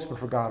spokesman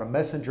for God, a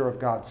messenger of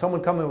God,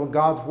 someone coming with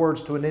God's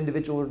words to an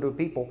individual or to a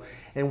people,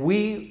 and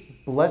we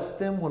bless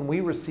them when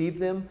we receive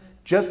them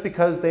just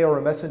because they are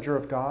a messenger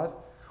of God,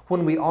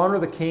 when we honor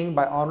the king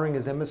by honoring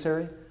his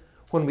emissary,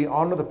 when we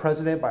honor the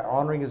president by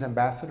honoring his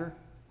ambassador,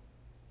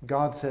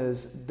 God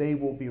says they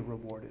will be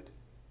rewarded.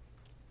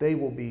 They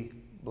will be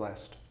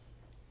blessed.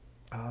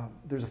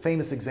 There's a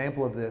famous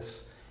example of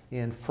this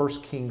in 1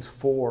 Kings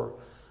 4,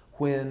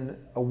 when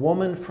a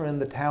woman from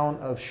the town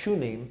of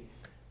Shunem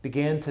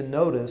began to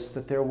notice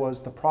that there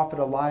was the prophet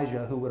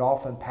Elijah who would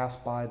often pass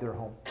by their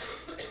home.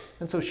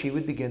 And so she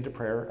would begin to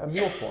prepare a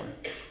meal for him.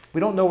 We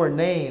don't know her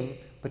name,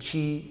 but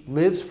she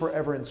lives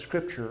forever in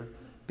Scripture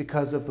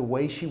because of the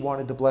way she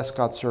wanted to bless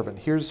God's servant.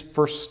 Here's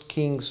 2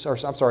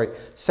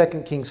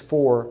 Kings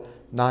 4,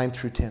 9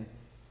 through 10.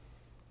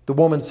 The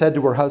woman said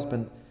to her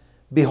husband,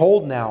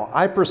 "Behold now,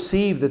 I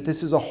perceive that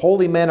this is a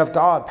holy man of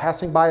God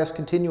passing by us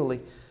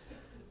continually.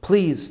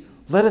 Please,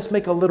 let us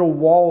make a little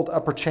walled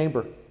upper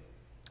chamber,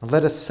 and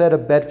let us set a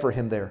bed for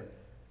him there,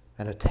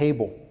 and a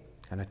table,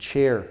 and a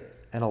chair,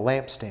 and a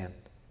lampstand.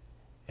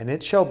 And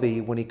it shall be,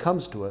 when he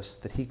comes to us,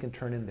 that he can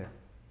turn in there."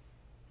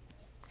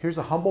 Here's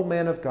a humble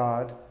man of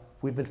God.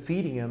 We've been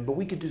feeding him, but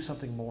we could do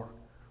something more.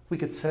 we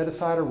could set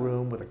aside a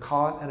room with a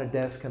cot and a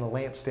desk and a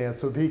lampstand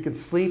so that he could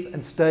sleep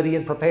and study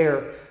and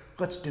prepare.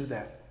 Let's do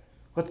that.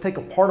 Let's take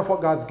a part of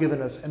what God's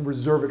given us and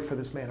reserve it for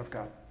this man of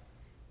God.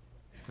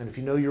 And if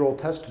you know your Old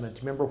Testament,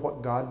 remember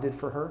what God did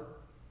for her?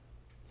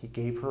 He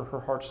gave her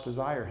her heart's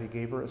desire. He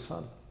gave her a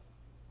son.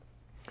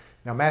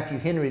 Now, Matthew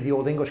Henry, the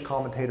Old English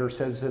commentator,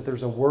 says that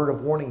there's a word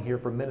of warning here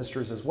for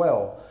ministers as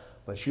well.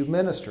 But you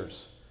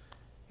ministers,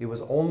 it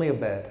was only a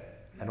bed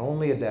and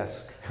only a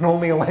desk and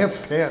only a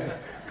lampstand.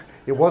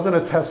 It wasn't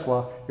a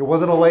Tesla. It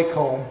wasn't a lake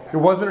home. It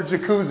wasn't a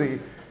jacuzzi.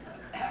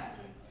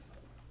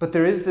 But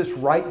there is this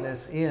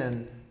rightness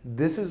in,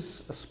 this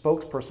is a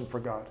spokesperson for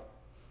God.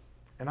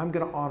 And I'm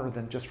going to honor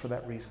them just for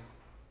that reason.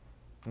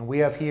 And we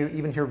have here,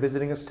 even here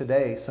visiting us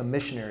today, some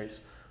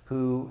missionaries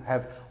who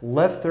have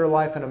left their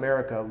life in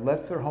America,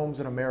 left their homes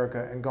in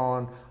America, and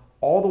gone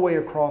all the way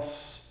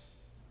across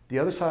the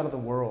other side of the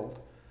world,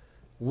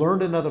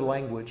 learned another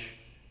language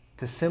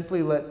to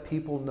simply let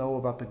people know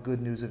about the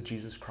good news of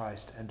Jesus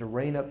Christ and to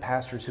raise up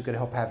pastors who could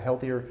help have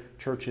healthier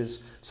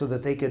churches so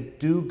that they could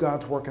do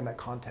God's work in that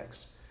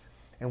context.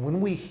 And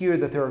when we hear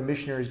that there are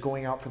missionaries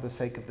going out for the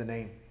sake of the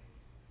name,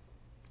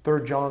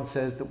 3 John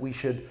says that we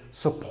should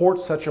support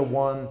such a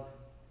one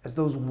as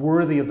those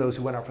worthy of those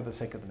who went out for the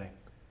sake of the name.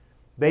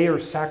 They are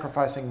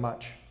sacrificing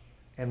much,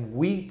 and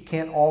we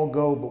can't all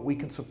go, but we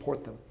can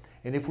support them.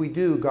 And if we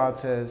do, God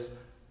says,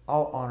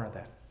 I'll honor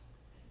that.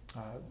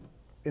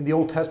 In the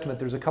Old Testament,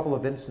 there's a couple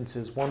of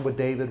instances, one with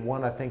David,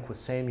 one I think with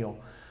Samuel,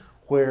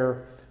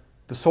 where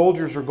the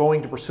soldiers are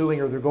going to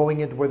pursuing, or they're going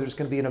into where there's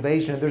going to be an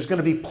invasion, and there's going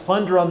to be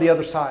plunder on the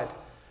other side.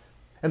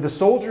 And the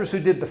soldiers who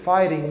did the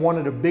fighting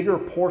wanted a bigger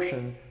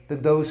portion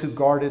than those who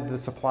guarded the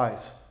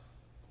supplies,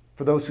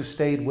 for those who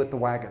stayed with the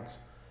wagons.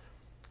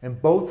 In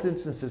both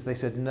instances, they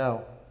said,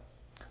 no.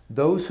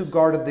 Those who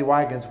guarded the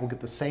wagons will get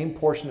the same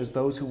portion as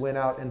those who went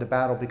out into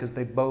battle because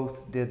they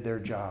both did their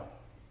job.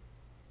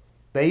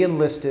 They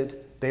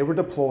enlisted. They were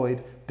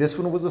deployed. This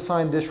one was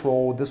assigned this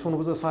role. This one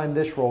was assigned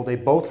this role. They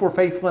both were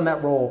faithful in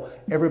that role.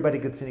 Everybody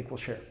gets an equal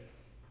share.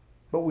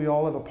 But we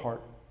all have a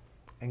part.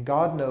 And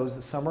God knows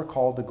that some are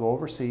called to go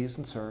overseas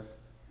and serve.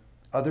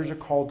 Others are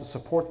called to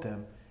support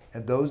them.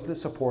 And those that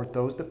support,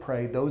 those that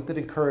pray, those that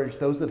encourage,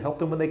 those that help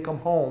them when they come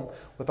home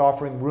with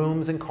offering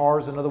rooms and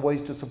cars and other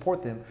ways to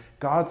support them,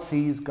 God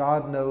sees,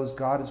 God knows,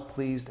 God is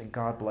pleased, and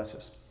God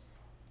blesses.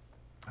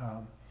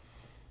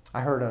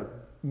 I heard a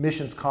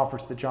missions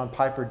conference that John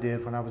Piper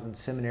did when I was in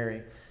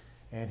seminary,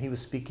 and he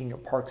was speaking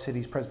at Park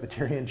City's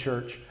Presbyterian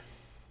Church.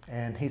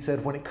 And he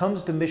said, when it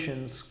comes to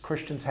missions,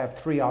 Christians have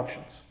 3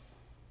 options: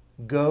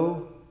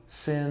 go,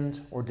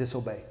 send, or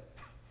disobey.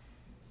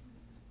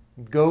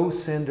 Go,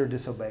 send, or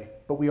disobey.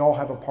 But we all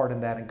have a part in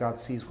that, and God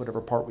sees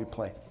whatever part we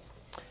play.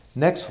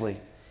 Nextly,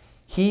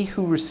 he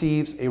who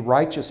receives a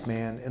righteous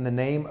man in the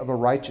name of a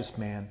righteous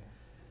man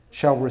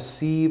shall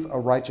receive a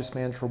righteous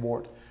man's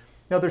reward.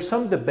 Now, there's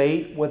some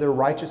debate whether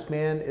righteous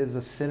man is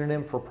a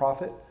synonym for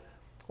prophet,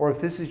 or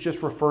if this is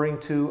just referring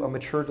to a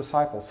mature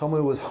disciple,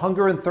 someone who has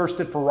hunger and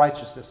thirsted for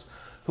righteousness,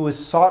 who has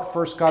sought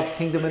first God's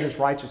kingdom and his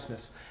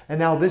righteousness. And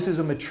now this is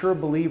a mature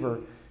believer.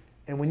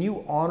 And when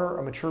you honor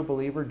a mature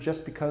believer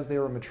just because they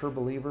are a mature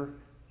believer,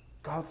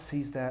 God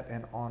sees that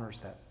and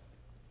honors that.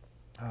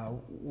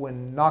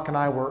 When Knock and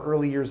I were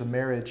early years of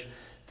marriage,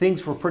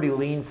 things were pretty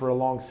lean for a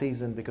long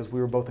season because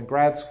we were both in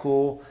grad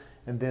school.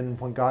 And then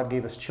when God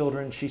gave us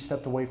children, she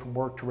stepped away from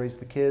work to raise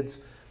the kids.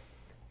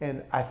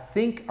 And I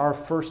think our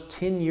first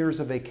 10 years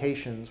of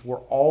vacations were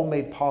all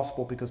made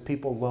possible because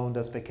people loaned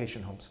us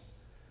vacation homes.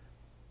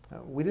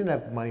 We didn't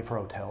have money for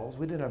hotels.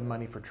 We didn't have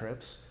money for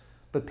trips.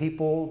 But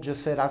people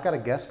just said, I've got a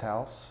guest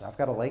house, I've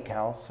got a lake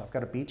house, I've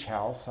got a beach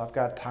house, I've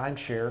got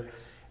timeshare.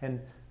 And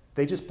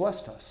they just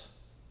blessed us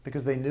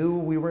because they knew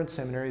we were in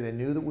seminary, they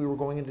knew that we were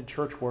going into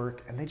church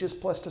work, and they just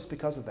blessed us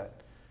because of that.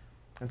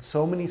 And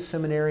so many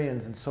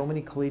seminarians and so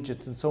many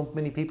collegiates and so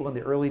many people in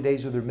the early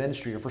days of their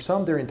ministry, or for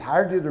some, their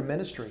entirety of their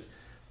ministry,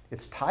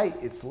 it's tight,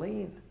 it's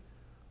lean.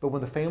 But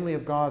when the family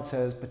of God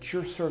says, but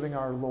you're serving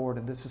our Lord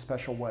in this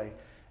special way,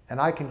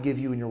 and I can give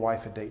you and your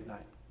wife a date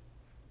night,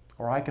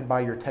 or I can buy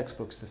your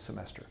textbooks this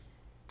semester.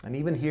 And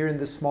even here in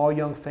this small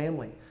young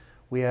family,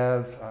 we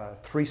have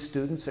 3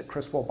 students at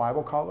Criswell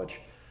Bible College.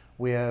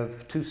 We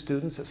have 2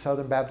 students at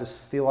Southern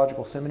Baptist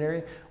Theological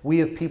Seminary. We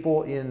have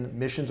people in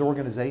missions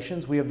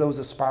organizations. We have those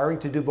aspiring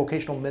to do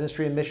vocational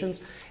ministry and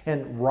missions.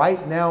 And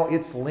right now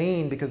it's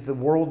lean because the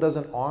world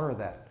doesn't honor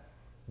that.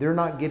 They're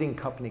not getting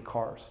company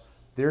cars.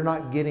 They're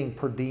not getting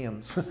per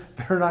diems.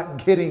 They're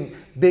not getting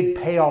big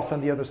payoffs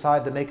on the other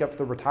side to make up for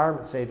the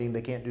retirement saving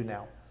they can't do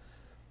now.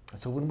 And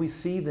so when we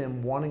see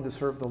them wanting to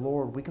serve the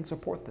Lord, we can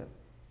support them.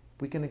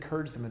 We can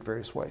encourage them in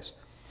various ways.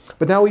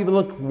 But now we even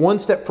look one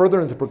step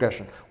further into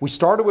progression. We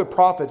started with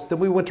prophets, then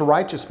we went to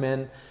righteous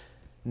men.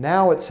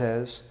 Now it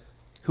says,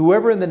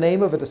 whoever in the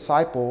name of a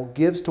disciple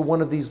gives to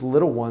one of these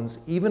little ones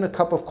even a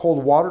cup of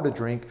cold water to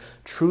drink,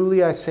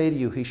 truly I say to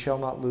you, he shall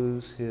not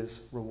lose his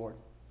reward.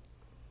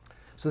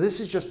 So this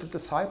is just a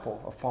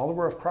disciple, a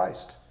follower of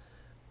Christ.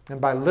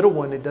 And by little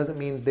one, it doesn't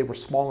mean they were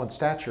small in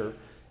stature.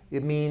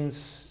 It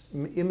means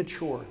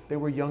immature. They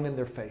were young in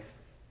their faith.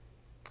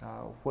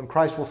 When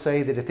Christ will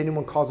say that if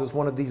anyone causes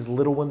one of these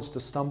little ones to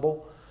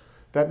stumble,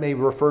 that may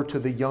refer to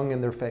the young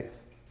in their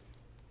faith,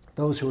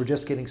 those who are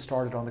just getting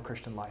started on the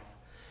Christian life.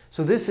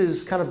 So this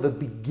is kind of the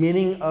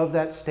beginning of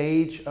that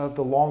stage of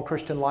the long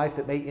Christian life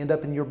that may end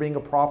up in your being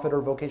a prophet or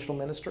a vocational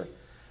minister.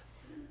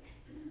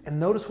 And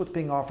notice what's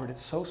being offered.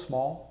 It's so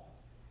small.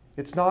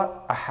 It's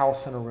not a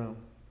house and a room.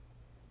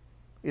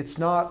 It's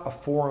not a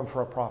forum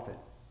for a prophet.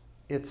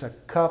 It's a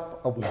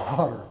cup of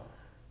water.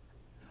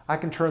 I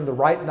can turn the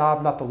right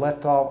knob, not the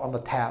left knob on the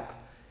tap.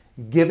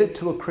 Give it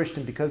to a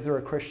Christian because they're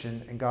a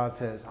Christian, and God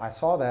says, I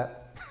saw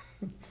that.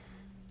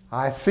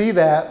 I see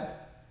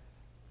that,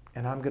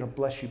 and I'm going to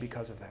bless you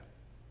because of that.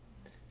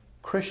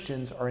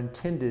 Christians are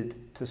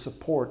intended to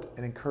support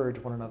and encourage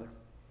one another.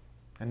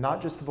 And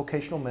not just the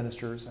vocational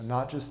ministers, and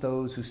not just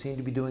those who seem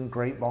to be doing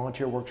great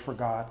volunteer works for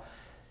God.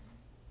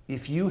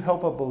 If you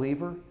help a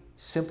believer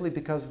simply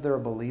because they're a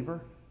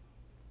believer,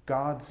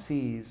 God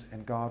sees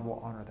and God will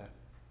honor that.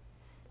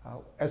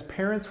 As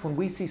parents, when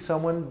we see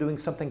someone doing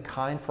something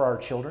kind for our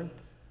children,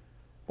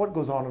 what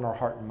goes on in our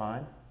heart and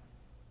mind?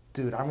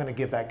 Dude, I'm going to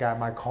give that guy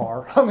my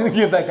car. I'm going to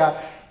give that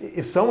guy.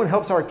 If someone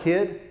helps our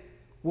kid,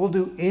 we'll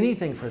do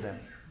anything for them.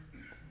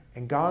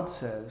 And God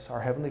says,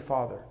 our Heavenly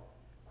Father,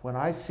 when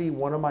I see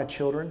one of my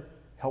children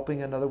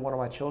helping another one of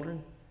my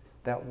children,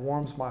 that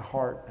warms my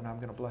heart, and I'm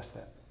going to bless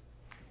that.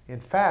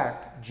 In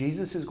fact,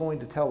 Jesus is going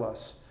to tell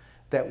us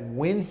that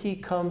when he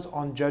comes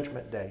on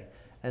Judgment Day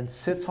and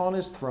sits on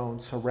his throne,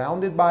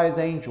 surrounded by his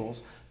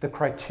angels, the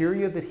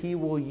criteria that he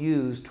will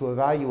use to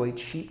evaluate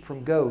sheep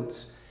from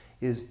goats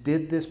is,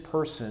 did this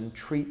person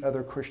treat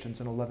other Christians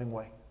in a loving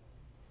way?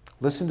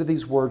 Listen to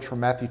these words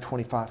from Matthew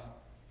 25.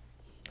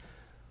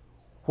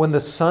 When the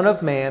Son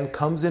of Man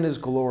comes in his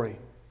glory,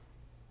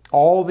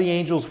 all the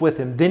angels with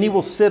him, then he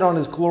will sit on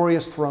his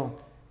glorious throne,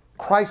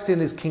 Christ in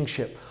his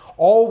kingship.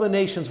 All the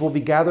nations will be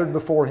gathered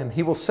before him.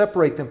 He will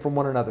separate them from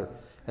one another,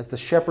 as the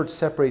shepherd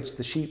separates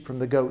the sheep from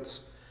the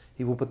goats.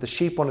 He will put the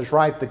sheep on his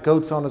right, the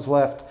goats on his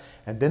left.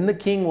 And then the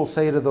king will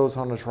say to those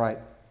on his right,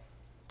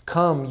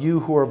 Come, you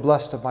who are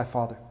blessed of my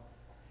Father.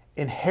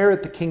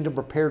 Inherit the kingdom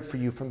prepared for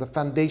you from the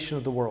foundation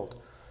of the world.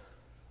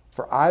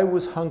 For I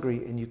was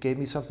hungry, and you gave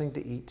me something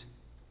to eat.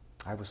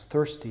 I was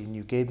thirsty, and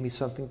you gave me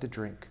something to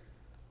drink.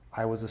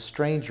 I was a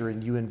stranger,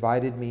 and you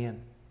invited me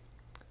in.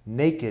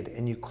 Naked,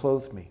 and you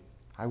clothed me.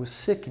 I was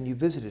sick, and you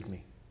visited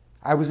me.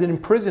 I was in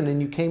prison,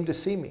 and you came to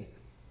see me.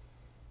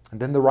 And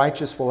then the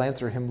righteous will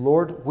answer him,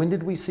 Lord, when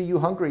did we see you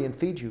hungry and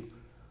feed you,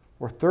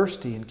 or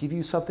thirsty and give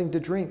you something to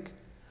drink?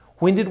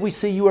 When did we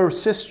see you a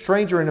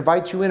stranger and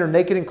invite you in, or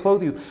naked and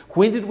clothe you?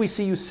 When did we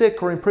see you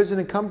sick or in prison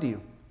and come to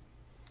you?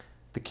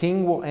 The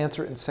king will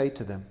answer and say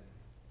to them,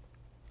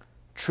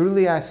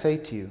 Truly I say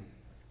to you,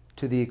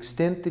 to the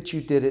extent that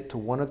you did it to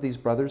one of these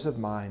brothers of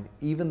mine,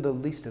 even the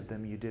least of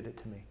them, you did it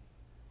to me.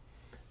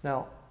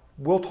 Now,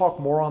 we'll talk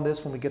more on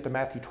this when we get to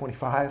Matthew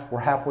 25. We're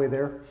halfway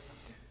there.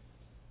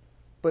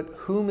 But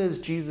whom is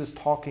Jesus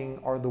talking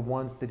are the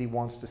ones that he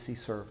wants to see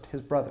served?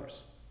 His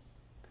brothers.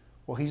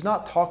 Well, he's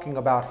not talking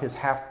about his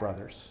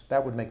half-brothers.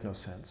 That would make no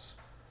sense.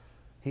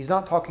 He's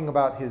not talking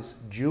about his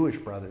Jewish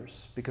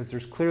brothers, because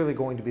there's clearly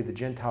going to be the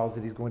Gentiles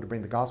that he's going to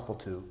bring the gospel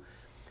to.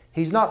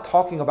 He's not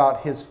talking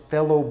about his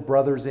fellow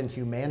brothers in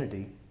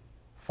humanity,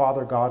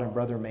 Father God and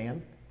brother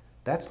man.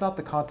 That's not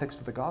the context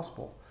of the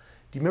gospel.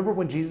 Do you remember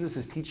when Jesus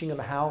is teaching in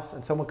the house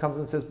and someone comes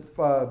and says,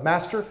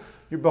 Master,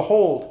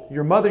 behold,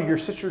 your mother, your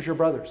sisters, your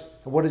brothers.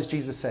 And what does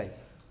Jesus say?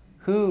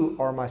 Who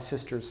are my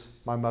sisters,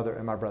 my mother,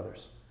 and my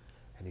brothers?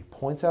 And he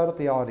points out at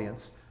the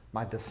audience,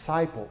 my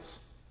disciples.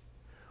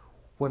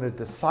 When a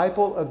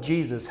disciple of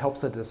Jesus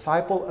helps a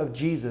disciple of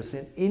Jesus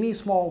in any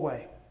small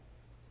way,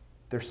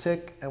 they're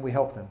sick and we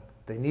help them.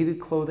 They needed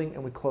clothing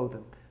and we clothed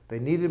them. They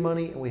needed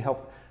money and we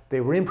helped them.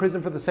 They were in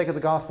prison for the sake of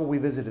the gospel, we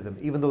visited them,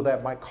 even though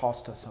that might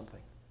cost us something.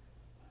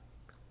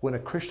 When a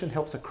Christian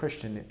helps a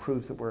Christian, it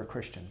proves that we're a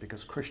Christian,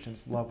 because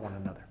Christians love one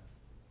another.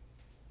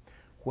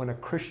 When a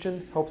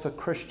Christian helps a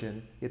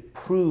Christian, it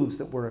proves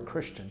that we're a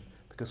Christian,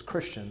 because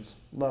Christians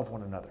love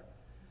one another.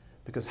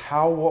 Because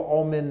how will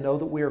all men know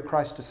that we are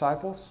Christ's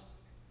disciples?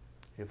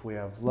 If we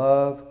have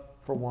love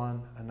for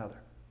one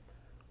another.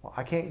 Well,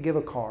 I can't give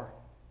a car.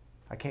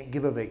 I can't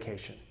give a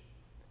vacation.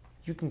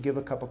 You can give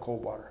a cup of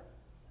cold water.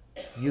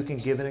 You can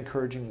give an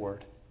encouraging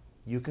word.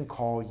 You can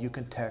call, you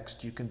can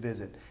text, you can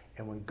visit.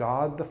 And when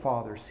God the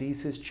Father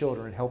sees his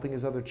children helping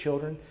his other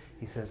children,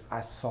 he says, I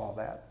saw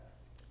that.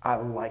 I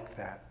like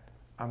that.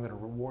 I'm going to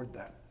reward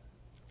that.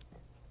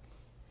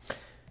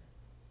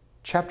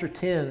 Chapter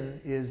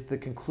 10 is the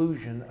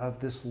conclusion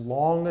of this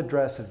long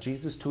address of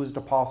Jesus to his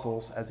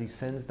apostles as he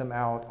sends them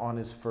out on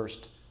his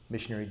first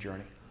missionary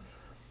journey.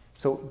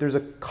 So there's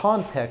a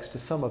context to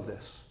some of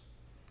this.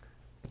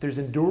 But there's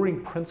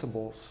enduring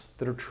principles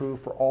that are true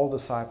for all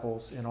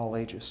disciples in all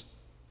ages.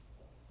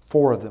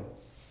 4 of them.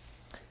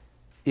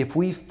 If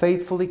we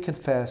faithfully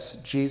confess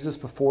Jesus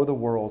before the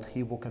world,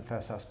 he will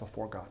confess us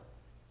before God.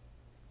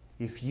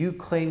 If you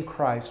claim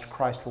Christ,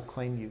 Christ will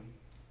claim you.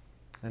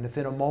 And if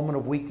in a moment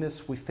of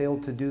weakness we fail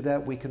to do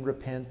that, we can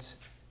repent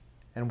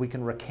and we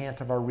can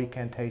recant of our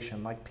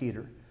recantation like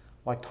Peter.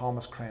 like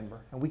Thomas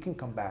Cranmer, and we can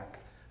come back,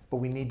 but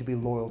we need to be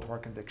loyal to our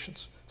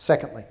convictions.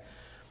 Secondly,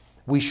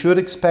 we should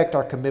expect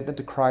our commitment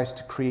to Christ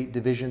to create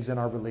divisions in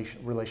our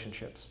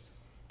relationships.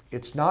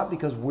 It's not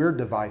because we're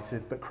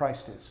divisive, but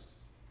Christ is.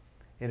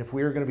 And if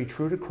we are going to be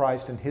true to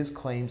Christ and his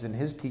claims and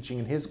his teaching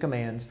and his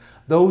commands,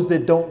 those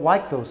that don't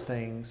like those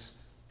things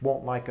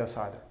won't like us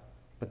either.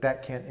 But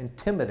that can't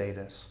intimidate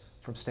us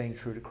from staying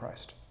true to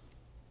Christ.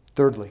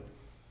 Thirdly,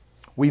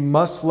 we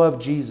must love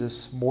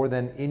Jesus more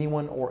than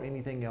anyone or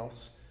anything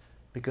else,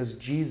 because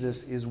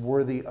Jesus is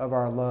worthy of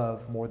our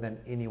love more than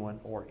anyone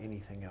or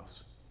anything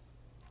else.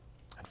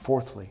 And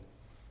fourthly,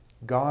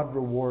 God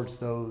rewards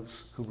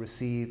those who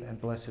receive and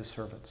bless his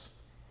servants.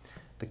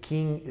 The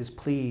king is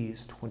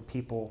pleased when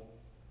people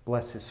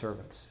bless his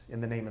servants in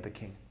the name of the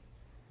king.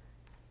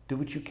 Do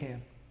what you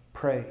can.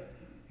 Pray,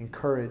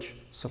 encourage,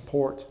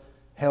 support,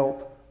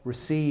 help,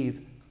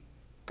 receive.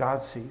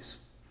 God sees,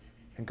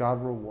 and God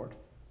will reward.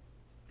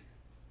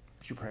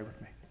 Would you pray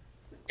with me?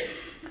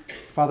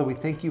 Father, we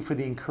thank you for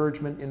the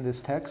encouragement in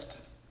this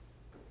text.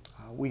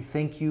 We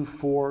thank you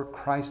for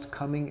Christ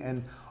coming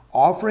and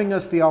offering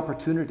us the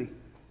opportunity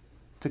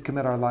to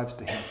commit our lives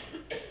to him.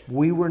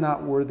 We were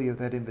not worthy of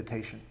that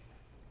invitation,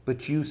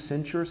 but you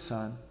sent your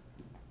Son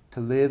to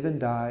live and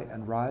die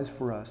and rise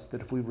for us, that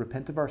if we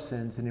repent of our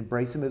sins and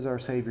embrace him as our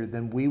Savior,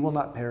 then we will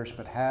not perish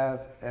but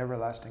have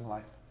everlasting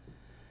life.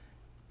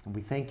 And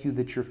we thank you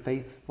that your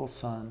faithful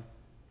Son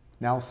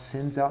now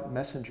sends out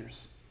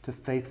messengers to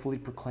faithfully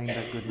proclaim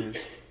that good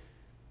news.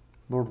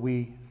 Lord,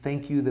 we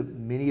thank you that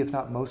many, if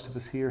not most of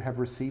us here, have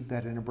received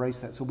that and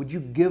embraced that. So would you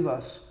give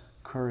us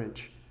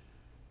courage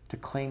to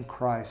claim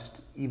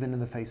Christ even in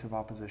the face of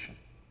opposition?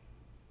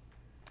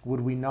 Would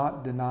we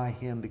not deny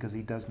him because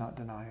he does not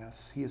deny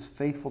us? He is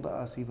faithful to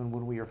us even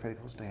when we are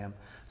faithful to him.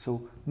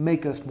 So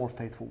make us more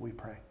faithful, we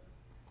pray.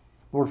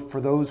 Lord,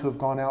 for those who have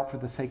gone out for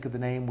the sake of the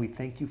name, we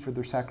thank you for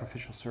their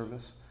sacrificial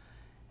service.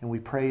 And we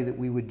pray that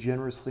we would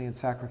generously and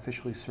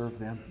sacrificially serve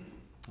them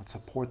and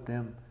support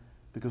them,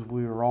 because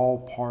we are all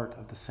part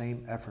of the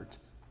same effort,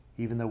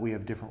 even though we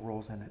have different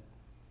roles in it.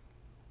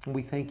 And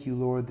we thank you,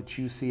 Lord, that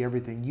you see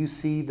everything. You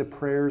see the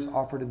prayers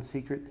offered in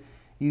secret.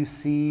 You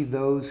see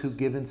those who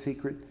give in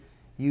secret.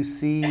 You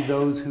see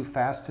those who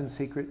fast in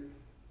secret.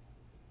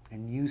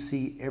 And you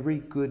see every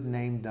good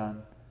name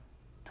done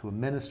to a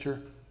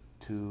minister,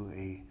 to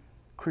a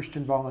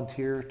Christian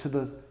volunteer, to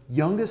the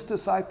youngest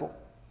disciple.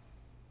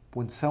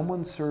 When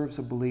someone serves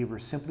a believer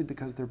simply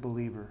because they're a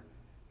believer,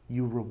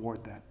 you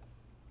reward that.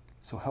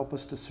 So help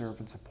us to serve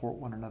and support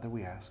one another,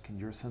 we ask. In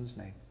your Son's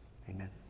name, amen.